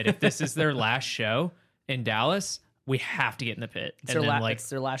in the pit. If this is their last show in Dallas, we have to get in the pit. It's And their, then, it's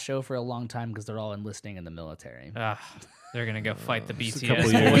their last show for a long time because they're all enlisting in the military. they're going to go fight the a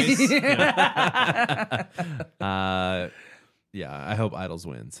couple BTS boys. Yeah, I hope Idols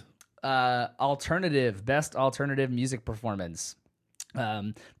wins. Best alternative music performance.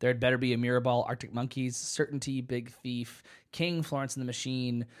 There'd Better Be a Mirrorball, Arctic Monkeys, Certainty, Big Thief, King, Florence and the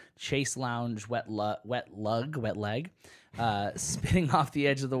Machine, Chase Lounge, Wet Leg, Spinning Off the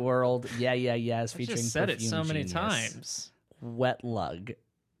Edge of the World, Yeah Yeah Yeahs, I featuring just said it Perfume so many Genius. times. Wet Lug.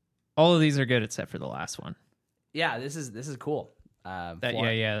 All of these are good except for the last one. Yeah, this is cool.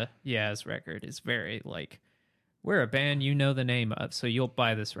 That Yeah's record is very like, we're a band you know the name of, so you'll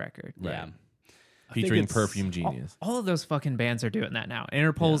buy this record. Yeah. Featuring it's- Perfume Genius. All of those fucking bands are doing that now.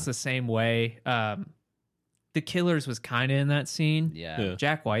 Interpol's the same way. The Killers was kind of in that scene. Yeah. Yeah.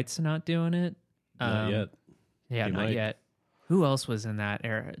 Jack White's not doing it. Not yet. Yeah, He not might. yet. Who else was in that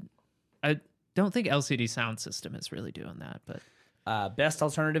era? I don't think LCD Sound System is really doing that, but Best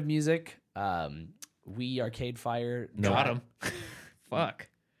alternative music. We Arcade Fire. Got him. Fuck.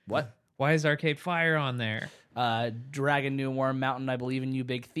 What? Why is Arcade Fire on there? Dragon, New Warm Mountain, I Believe in You,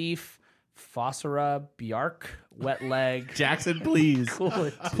 Big Thief, Fossera, Bjark, Wet Leg. Jackson, please. Cool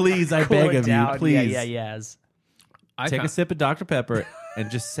it. Please, I Cool beg it of down. you. Please. Yeah, yes. Take a sip of Dr. Pepper and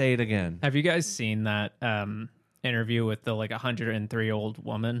just say it again. Have you guys seen that interview with the 103-year-old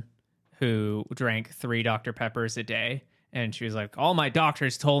woman who drank 3 Dr. Peppers a day? And she was like, all my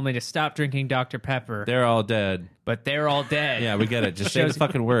doctors told me to stop drinking Dr. Pepper, They're all dead. but they're all dead. Yeah, we get it. Just say the Shows-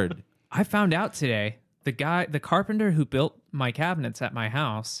 fucking word. I found out today, the carpenter who built my cabinets at my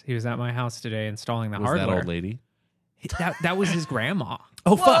house, he was at my house today installing the Was hardware. that old lady? That was his grandma.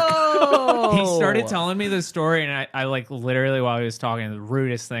 Oh, fuck. Whoa! He started telling me the story, and I literally while he was talking, the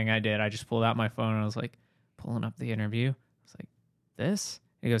rudest thing I did, I just pulled out my phone and I was like, pulling up the interview. I was like, this?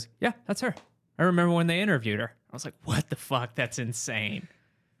 And he goes, yeah, that's her. I remember when they interviewed her. I was like, what the fuck? That's insane.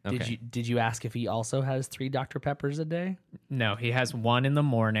 Okay. Did you ask if he also has 3 Dr. Peppers a day? No, he has 1 in the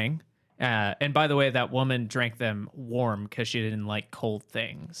morning. And by the way, that woman drank them warm because she didn't like cold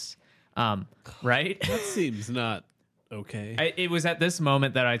things. Right? That seems not okay. It was at this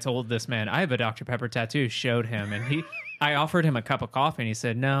moment that I told this man, I have a Dr. Pepper tattoo, showed him, and I offered him a cup of coffee, and he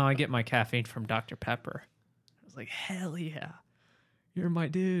said, no, I get my caffeine from Dr. Pepper. I was like, hell yeah. You're my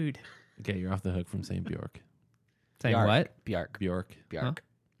dude. Okay, you're off the hook from saying Bjork. Saying Bjark. what? Bjark. Bjork. Bjark.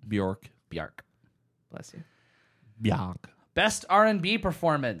 Bjork. Bjark. Bless you. Bjork. Best R&B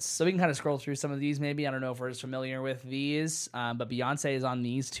performance. So we can kind of scroll through some of these maybe. I don't know if we're as familiar with these, but Beyonce is on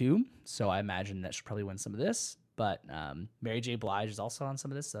these too. So I imagine that she'll probably win some of this. But Mary J. Blige is also on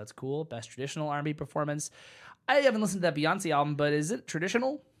some of this, so that's cool. Best traditional R&B performance. I haven't listened to that Beyonce album, but is it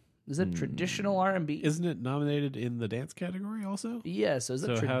traditional? Is it traditional R&B? Isn't it nominated in the dance category also? Yeah, so is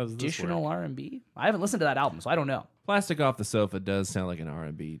it So how does this traditional work? R&B? I haven't listened to that album, so I don't know. Plastic Off the Sofa does sound like an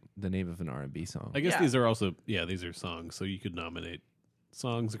R&B, the name of an R&B song. I guess Yeah. these are also, these are songs, so you could nominate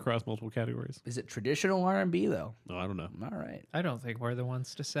songs across multiple categories. Is it traditional R&B, though? No, I don't know. All right. I don't think we're the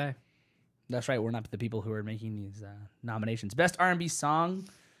ones to say. That's right. We're not the people who are making these nominations. Best R&B song.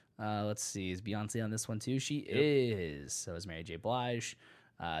 Let's see. Is Beyonce on this one too? She is. So is Mary J. Blige.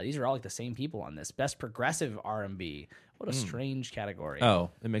 These are all like the same people on this. Best progressive R&B. What a strange category.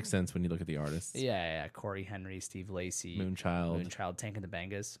 Oh, it makes sense when you look at the artists. Yeah. Corey Henry, Steve Lacy, Moonchild. Tank and the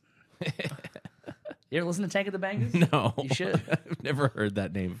Bangas. You ever listen to Tank and the Bangas? No. You should. I've never heard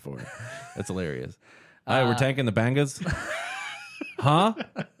that name before. That's hilarious. Hi, we're tanking the bangas. Huh?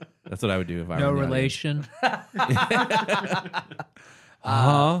 That's what I would do if I No were in the audience. relation.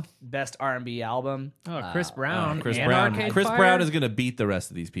 Huh? Best R&B album. Oh, Chris Brown. Chris and Brown. Arcade Chris Fire? Brown is going to beat the rest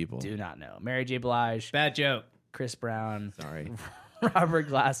of these people. Do not know. Mary J. Blige, Bad joke. Chris Brown, Sorry. Robert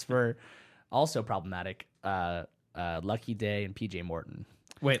Glasper, also problematic. Lucky Day and PJ Morton.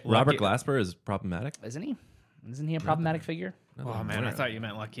 Wait, Robert Lucky- Glasper is problematic. Isn't he? Isn't he a problematic figure? Oh, man, I thought you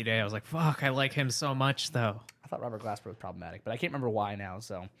meant Lucky Day. I was like, fuck, I like him so much, though. I thought Robert Glasper was problematic, but I can't remember why now.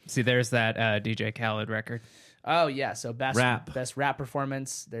 So, See, there's that DJ Khaled record. oh yeah, so best Rap.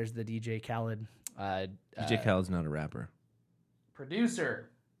 performance. There's the DJ Khaled. DJ Khaled's not a rapper. Producer.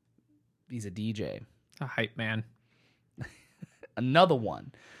 He's a DJ. A hype man. Another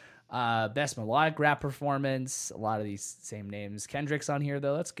one. Best melodic rap performance. A lot of these same names. Kendrick's on here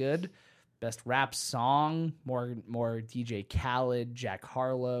though. That's good. Best rap song. More DJ Khaled, Jack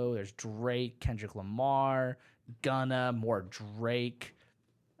Harlow. There's Drake, Kendrick Lamar, Gunna. More Drake.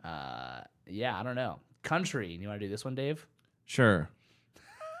 Yeah, I don't know. Country. You want to do this one, Dave? Sure.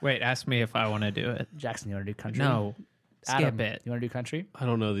 Wait, ask me if I want to do it. Jackson, you want to do country? No. Adam, Skip it. You want to do country? I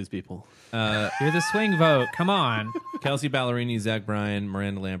don't know these people. You're the swing vote. Come on. Kelsey Ballerini, Zach Bryan,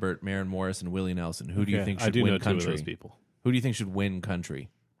 Miranda Lambert, Maren Morris, and Willie Nelson. Who do you Okay, think I should do win know two country? of those people. Who do you think should win country?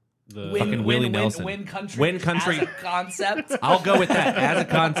 The Fucking Willie Nelson. Win country. Win just country. As a concept. I'll go with that as a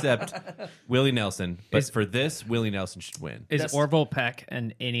concept. Willie Nelson. But for this, Willie Nelson should win. Is That's- Orville Peck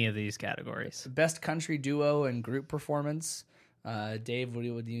in any of these categories? Best country duo and group performance. Dave, what do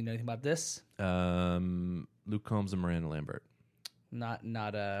you know anything about this? Luke Combs and Miranda Lambert. Not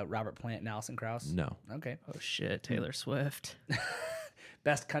Robert Plant and Alison Krauss. No. Okay. Oh, shit. Taylor Swift.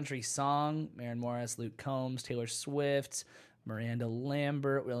 Best country song: Maren Morris, Luke Combs, Taylor Swift, Miranda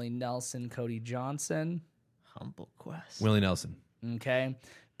Lambert, Willie Nelson, Cody Johnson. Humble Quest. Willie Nelson. Okay.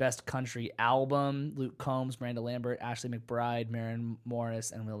 Best country album: Luke Combs, Miranda Lambert, Ashley McBride, Maren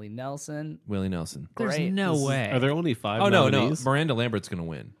Morris, and Willie Nelson. Willie Nelson. There's Great. no way. Are there only 5 Oh, no. nominees? Miranda Lambert's going to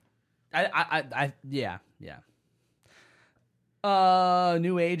win. Yeah.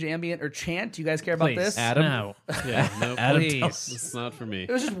 New age, ambient, or chant. Do you guys care about Please. this? Adam? No. Yeah, no, Please. it's not for me.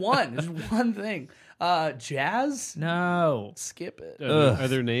 It was just one. It was just one thing. Jazz? No. Skip it. Are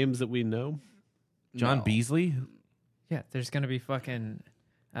there names that we know? John No. Beasley? Yeah, there's gonna be fucking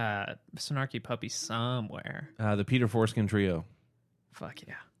Snarky Puppy somewhere. The Peter Forskin Trio. Fuck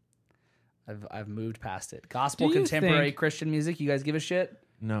yeah. I've moved past it. Gospel, Do you contemporary, think- Christian music. You guys give a shit?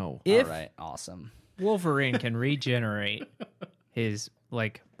 No. If All right, awesome. Wolverine can regenerate his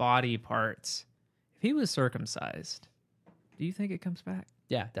like body parts, if he was circumcised, do you think it comes back?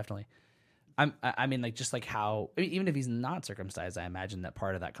 Yeah, definitely. I mean, like just like how even if he's not circumcised, I imagine that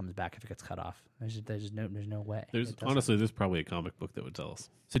part of that comes back if it gets cut off. There's no way. There's It doesn't. honestly, there's probably a comic book that would tell us.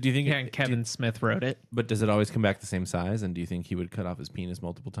 So do you think Yeah, and Kevin Smith wrote it. but does it always come back the same size? And do you think he would cut off his penis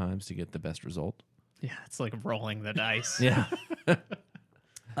multiple times to get the best result? Yeah, it's like rolling the dice. Yeah.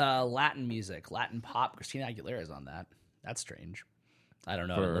 Latin music, Latin pop. Christina Aguilera's on that. That's strange. I don't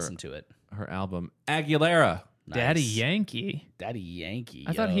know. I For- didn't listen to it. Her album Aguilera. Daddy Nice. Yankee. Daddy Yankee.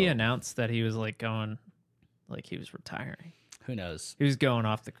 I thought he yo. announced that he was like going, like he was retiring. Who knows? He was going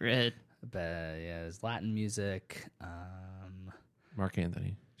off the grid. But yeah, there's Latin music. Mark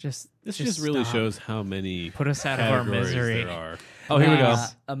Anthony. This Just really stop. shows how many Put us out of our categories misery. there are. Oh, here we go.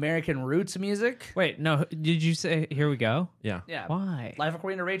 American roots music. Wait, no. Did you say here we go? Yeah. Yeah. Why? Life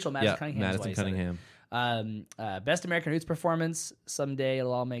According to Rachel. Madison Yeah. Cunningham. is why Madison you said it. Cunningham. Best American Roots Performance. Someday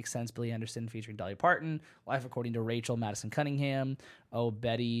It'll All Make Sense. Billy Anderson featuring Dolly Parton. Life According to Rachel. Madison Cunningham. Oh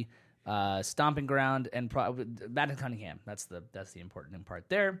Betty. Stomping Ground and Madison Cunningham. That's the important part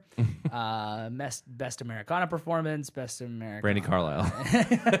there. Best Americana Performance. Best Americana. Brandy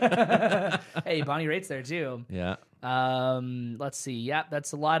Carlisle. Hey, Bonnie Raitt's there too. Yeah. Let's see. Yep,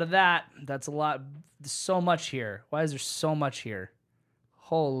 that's a lot of that. That's a lot. So much here. Why is there so much here?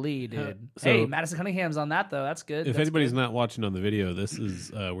 Holy dude. So- Hey, Madison Cunningham's on that though. That's good. If That's anybody's good. not watching on the video, this is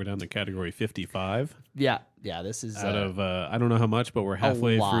we're down to category 55 yeah, this is out of I don't know how much, but we're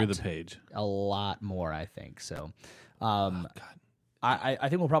halfway through lot. the page. a lot more, I think. So, I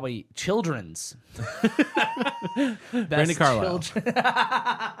think we'll probably children's. Brandy Carlisle. children-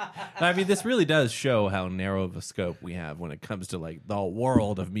 I mean, this really does show how narrow of a scope we have when it comes to like the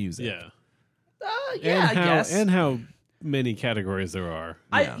world of music. Yeah. yeah, I guess. And how many categories there are.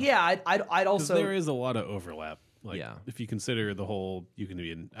 I'd 'Cause also there is a lot of overlap. Like, Yeah. if you consider the whole, you can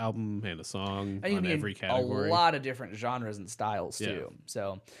be an album and a song and you on mean every category. a lot of different genres and styles Yeah. too.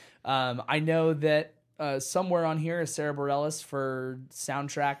 So I know that somewhere on here is Sarah Bareilles for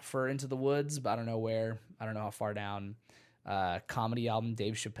soundtrack for Into the Woods, but I don't know where. I don't know how far down. Comedy album,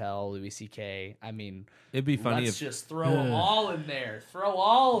 Dave Chappelle, Louis C.K. I mean, It'd be funny let's if just throw them all in there. Throw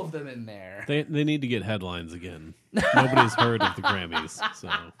all of them in there. They need to get headlines again. Nobody's heard of the Grammys, so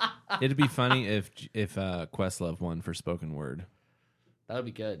it'd be funny if Questlove won for spoken word. That would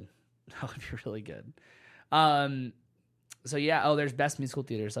be good. That would be really good. So yeah. Oh, there's best musical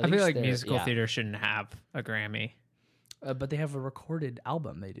theater. So I think feel it's like there. musical Yeah. theater shouldn't have a Grammy, But they have a recorded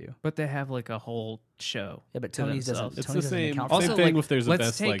album. They do. but they have like a whole show. Yeah, but to Tony's doesn't. themselves. it's Tony the doesn't same, account same for Also, that. thing like, if there's a let's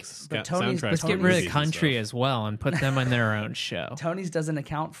best take- like but Tony's- soundtrack. Let's Tony's get for rid movies of and country stuff. as well and put them in their own show. Tony's doesn't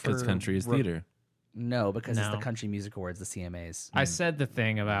account for Because country is theater. No, because it's the No. Country Music Awards, the CMAs. I said the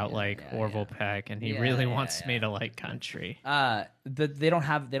thing about Yeah, like yeah, Orville yeah. Peck, and he Yeah, really yeah, wants me yeah. to like country. They don't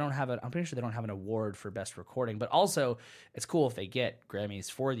have it. I'm pretty sure they don't have an award for best recording. But also, it's cool if they get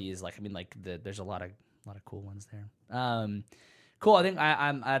Grammys for these. Like, I mean, like there's a lot of cool ones there. Cool. I think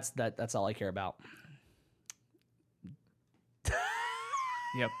I'm that's all I care about.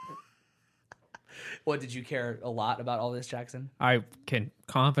 Yep. What did you care a lot about all this, Jackson? I can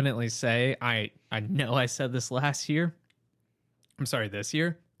confidently say I know I said this last year. I'm sorry, this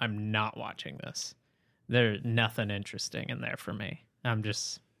year. I'm not watching this. There's nothing interesting in there for me. I'm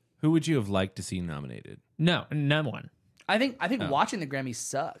just Who would you have liked to see nominated? no one. I think watching the Grammys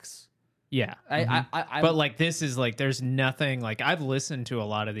sucks. Yeah. I But like this is like there's nothing like I've listened to a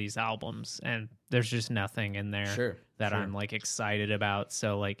lot of these albums and there's just nothing in there Sure, that sure. I'm like excited about.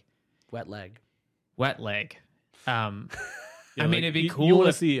 So like wet leg. Wet Leg. Yeah, I mean, like, it'd be you cool want to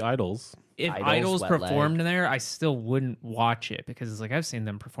if see Idols. Idols, Idols Wet performed there. I still wouldn't watch it because it's like I've seen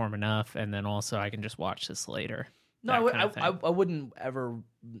them perform enough, and then also I can just watch this later. No, That kind of thing. I wouldn't ever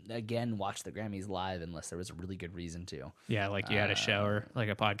again watch the Grammys live unless there was a really good reason to. Yeah, like you had a show or like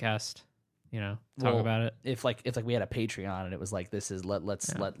a podcast, talk Well, about it. If we had a Patreon and it was like this is let's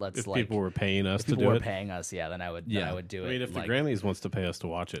If like people were paying us if to people do were it. paying us, then I would Yeah. do it. I mean, if the like, Grammys wants to pay us to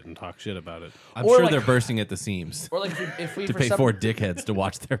watch it and talk shit about it, I'm Or sure like- they're bursting at the seams or like if we to for pay some, 4 dickheads to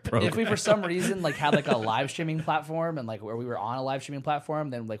watch their program. if we for some reason like had like a live streaming platform and like where we were on a live streaming platform,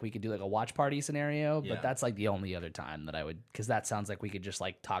 then like we could do like a watch party scenario. Yeah. But that's like the only other time that I would, because that sounds like we could just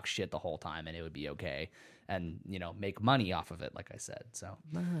like talk shit the whole time and it would be okay and make money off of it. Like I said, so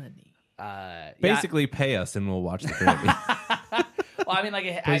Money. Basically, pay us and we'll watch the Grammys. Well, I mean,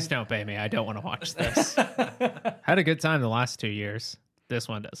 like, Please don't pay me. I don't want to watch this. Had a good time the last 2 years. This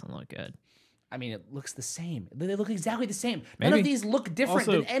one doesn't look good. I mean, it looks the same. They look exactly the same. None Maybe. of these look different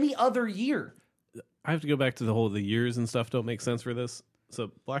Also- than any other year. I have to go back to the years and stuff don't make sense for this.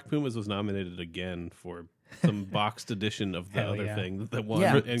 So Black Pumas was nominated again for some boxed edition of the Hell other yeah. thing that won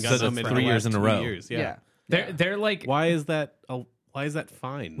Yeah. and So got that's nominated 3 years the in a last 2 row. Years. Yeah. They're like Why is that? Why is that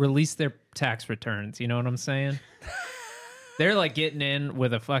fine? release their tax returns. You know what I'm saying? They're like getting in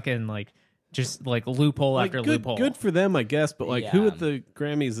with a fucking like just like loophole Like, after good, loophole. good for them, I guess. But like, who Yeah. at the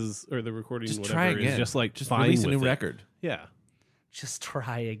Grammys is or the recording Just whatever try is again. just like Just fine release a with new it. record. Yeah. Just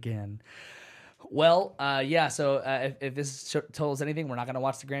try again. Well, yeah. So if this told us anything, we're not going to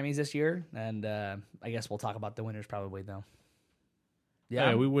watch the Grammys this year, and I guess we'll talk about the winners probably though.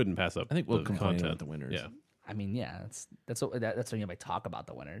 Yeah, we wouldn't pass up. I think we'll the complain content. about the winners. Yeah. I mean, yeah. That's what you mean by talk about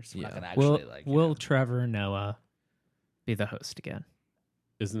the winners. We're not Yeah. going to actually Will Trevor Noah be the host again?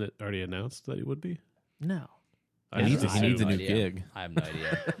 Isn't it already announced that he would be? No. I He needs just a assumed. new idea. gig. I have no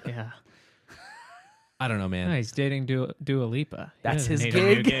idea. Yeah. I don't know, man. No, he's dating Dua Lipa. He That's doesn't his need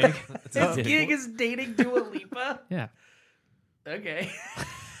a new gig? gig. His gig is dating Dua Lipa. Yeah, Okay.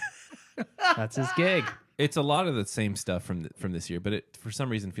 that's his gig. It's a lot of the same stuff from this year, but it for some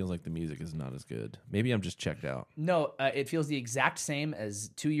reason feels like the music is not as good. Maybe I'm just checked out. No, it feels the exact same as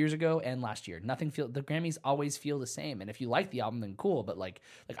 2 years ago and last year. The Grammys always feel the same. And if you like the album, then cool. But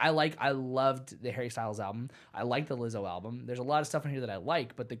I loved the Harry Styles album. I like the Lizzo album. There's a lot of stuff in here that I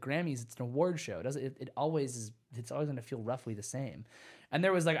like. But the Grammys, it's an award show. It always is. It's always going to feel roughly the same. And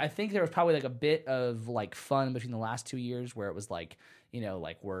there was I think there was probably a bit of fun between the last 2 years where it was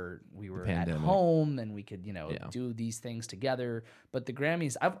we were at pandemic. home and we could Yeah. do these things together. But the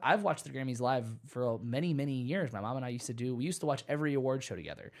Grammys, I've watched the Grammys live for many years. My mom and I we used to watch every award show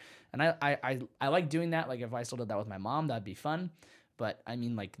together, and I like doing that. Like if I still did that with my mom, that'd be fun. But I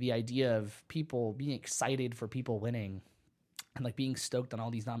mean, the idea of people being excited for people winning and being stoked on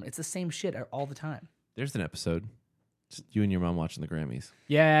all these it's the same shit all the time. There's an episode. Just you and your mom watching the Grammys.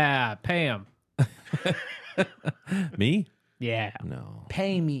 Yeah, pay him. Me? Yeah. No.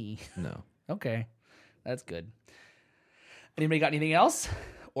 Pay me. No. Okay, that's good. Anybody got anything else,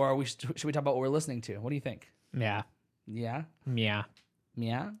 or should we talk about what we're listening to? What do you think? Yeah. Yeah, Yeah.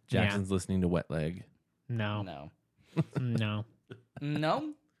 yeah, Jackson's listening to Wet Leg. No. no, No.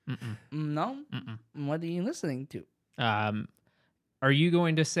 no, Mm-mm. no. Mm-mm. What are you listening to? Are you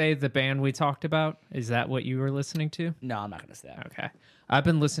going to say the band we talked about? Is that what you were listening to? No, I'm not going to say that. Okay. I've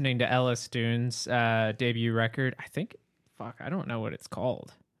been listening to Ellis Dune's debut record. I think, I don't know what it's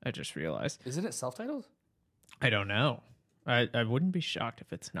called. I just realized. Isn't it self-titled? I don't know. I wouldn't be shocked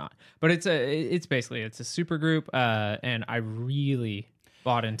if it's not. But it's basically a super group, and I really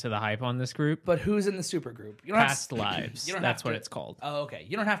bought into the hype on this group. But who's in the super group? You don't have Past to- Lives. you don't That's have what to- it's called. Oh, okay.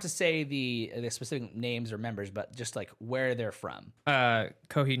 You don't have to say the specific names or members, but just where they're from.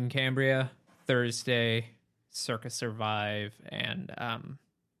 Coheed and Cambria, Thursday, Circus Survive, and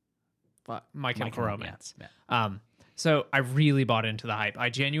My Chemical Romance. Yeah. So I really bought into the hype. I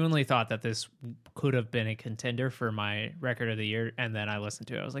genuinely thought that this could have been a contender for my record of the year, and then I listened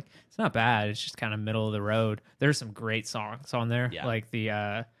to it. I was like, it's not bad. It's just kind of middle of the road. There's some great songs on there, Yeah. like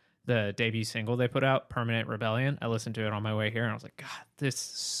the debut single they put out, Permanent Rebellion. I listened to it on my way here, and I was like, God, this is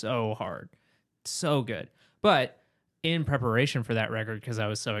so hard. So good. But in preparation for that record, because I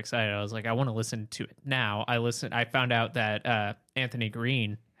was so excited, I was like, I want to listen to it now. I found out that Anthony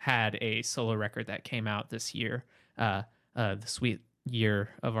Green had a solo record that came out this year, the sweet year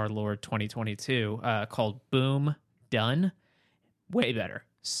of our Lord 2022, called Boom Done. Way better.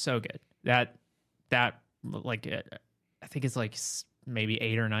 So good. That I think it's maybe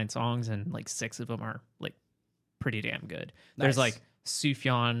 8 or 9 songs, and 6 of them are pretty damn good. Nice. There's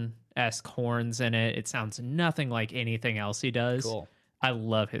Sufjan-esque horns in it. It sounds nothing like anything else he does. Cool. I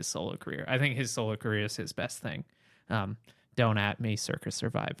love his solo career. I think his solo career is his best thing. Don't at me, Circus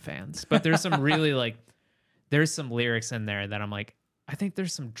Survive fans. But there's some really there's some lyrics in there that I'm like, I think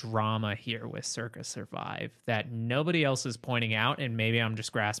there's some drama here with Circus Survive that nobody else is pointing out, and maybe I'm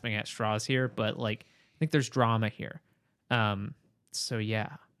just grasping at straws here, but I think there's drama here. So yeah,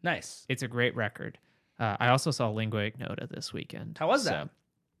 Nice. it's a great record. I also saw Lingua Ignota this weekend. How was that?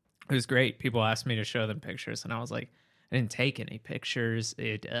 It was great. People asked me to show them pictures, and I was like, I didn't take any pictures.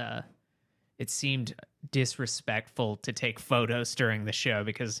 It seemed disrespectful to take photos during the show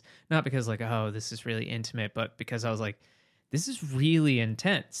not because oh, this is really intimate, but because I was like, this is really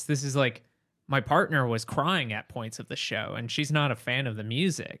intense. This is my partner was crying at points of the show, and she's not a fan of the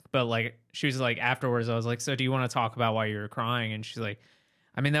music, but she was afterwards, I was like, so do you want to talk about why you were crying? And she's like,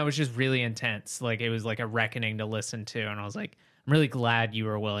 I mean, that was just really intense. Like, it was like a reckoning to listen to. And I was like, I'm really glad you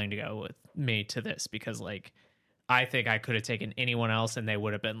were willing to go with me to this, because like, I think I could have taken anyone else and they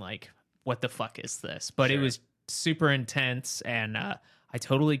would have been like, what the fuck is this? But it was super intense. And I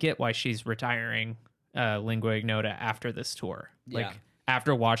totally get why she's retiring Lingua Ignota after this tour. Like, Yeah.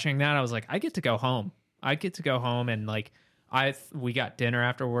 after watching that, I was like, I get to go home. And like, we got dinner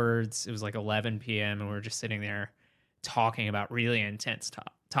afterwards. It was like 11 p.m. and we were just sitting there talking about really intense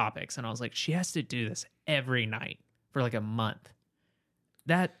topics. And I was like, she has to do this every night for like a month.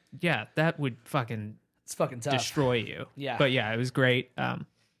 That would fucking It's fucking tough. destroy you. Yeah. But yeah, it was great.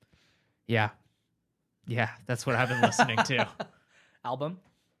 Yeah, that's what I've been listening to. Album?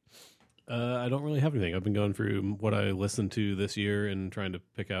 I don't really have anything. I've been going through what I listened to this year and trying to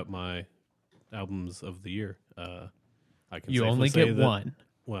pick out my albums of the year. I can You safely only say get that- one.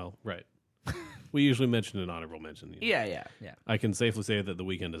 Well, right. We usually mention an honorable mention. you know. Yeah. I can safely say that The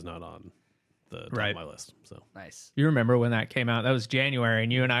Weeknd is not on the top Right. of my list. So Nice. You remember when that came out? That was January,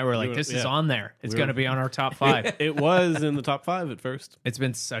 and you and I were like, were- this is yeah. on there. It's We going were- to be on our top 5. it was in the top 5 at first. It's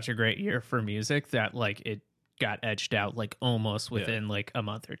been such a great year for music that like it got edged out like almost within like a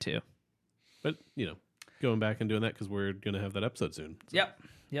month or two. But, going back and doing that because we're going to have that episode soon. So.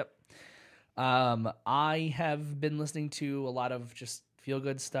 Yep. I have been listening to a lot of just feel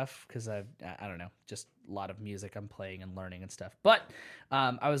good stuff because I don't know, just a lot of music I'm playing and learning and stuff. But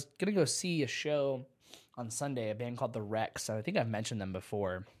I was gonna go see a show on Sunday, a band called The Rex. I think I've mentioned them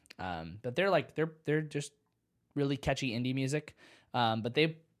before, but they're just really catchy indie music. But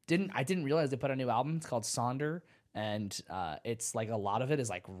I didn't realize they put a new album. It's called Sonder, and it's like a lot of it is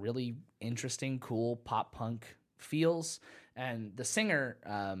like really interesting, cool pop punk feels. And the singer,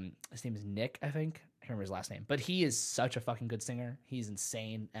 his name is Nick, I think. I can't remember his last name, but he is such a fucking good singer. He's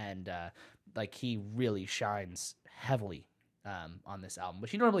insane, and like he really shines heavily on this album,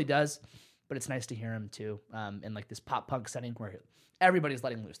 which he normally does. But it's nice to hear him too in like this pop punk setting where everybody's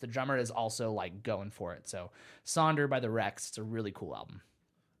letting loose. The drummer is also like going for it. So Sonder by the Rex, it's a really cool album.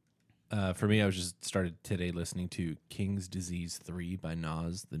 For me, I was just started today listening to King's Disease 3 by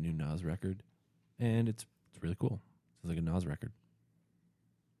Nas, the new Nas record, and it's really cool. It's like a Nas record.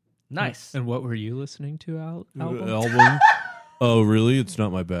 Nice. And what were you listening to, album? Album. Oh, really? It's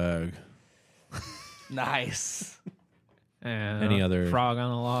not my bag. Nice. And Any other- frog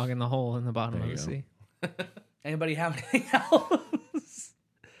on a log in the hole in the bottom There of the you sea. Anybody have anything else?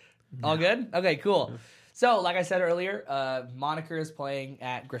 All good? Okay, cool. So, like I said earlier, Moniker is playing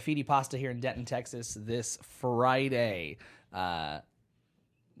at Graffiti Pasta here in Denton, Texas this Friday.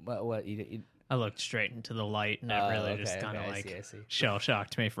 What you I looked straight into the light, and it really just kind of I like see.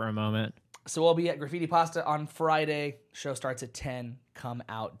 shell-shocked me for a moment. So we'll be at Graffiti Pasta on Friday. Show starts at 10. Come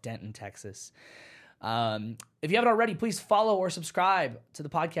out, Denton, Texas. If you haven't already, please follow or subscribe to the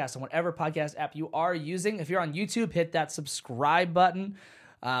podcast on whatever podcast app you are using. If you're on YouTube, hit that subscribe button.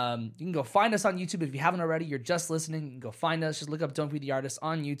 You can go find us on YouTube. If you haven't already, you're just listening, you can go find us. Just look up Don't Be the Artist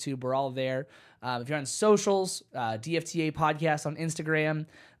on YouTube. We're all there. If you're on socials, DFTA Podcast on Instagram.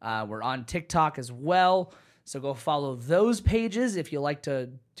 We're on TikTok as well. So go follow those pages if you like to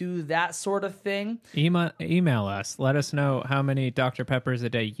do that sort of thing. Email us. Let us know how many Dr. Peppers a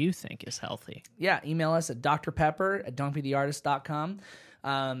day you think is healthy. Yeah, email us at drpepper@don'tbetheartist.com.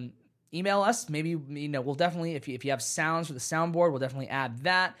 Email us. Maybe, we'll definitely, if you have sounds for the soundboard, we'll definitely add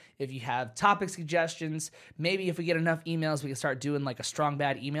that. If you have topic suggestions, maybe if we get enough emails, we can start doing like a strong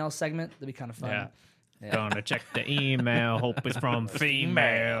bad email segment. That'd be kind of fun. Yeah. Gonna check the email. Hope it's from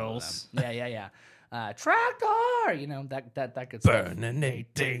females. Yeah. Tractor, that good stuff.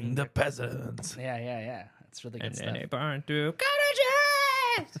 Burninating the peasants. Yeah. That's really good And stuff. then they burn through.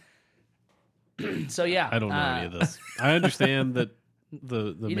 So yeah, I don't know any of this. I understand that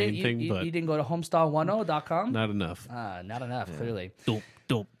the main thing, but you didn't go to homestar10.com? not enough. Not enough, clearly. Dope.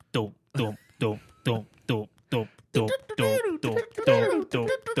 The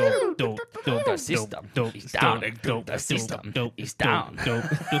system is down. The system is down.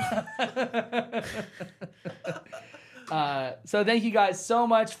 So thank you guys so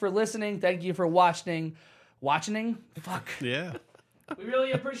much for listening. Thank you for watching. Fuck. Yeah. We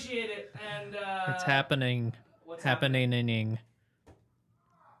really appreciate it. And It's happening. what's Happening.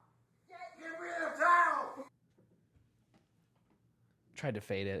 tried to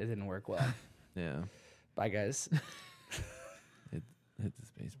fade it. It didn't work well. Yeah. Bye, guys. Hit the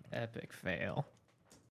space bar. Epic fail.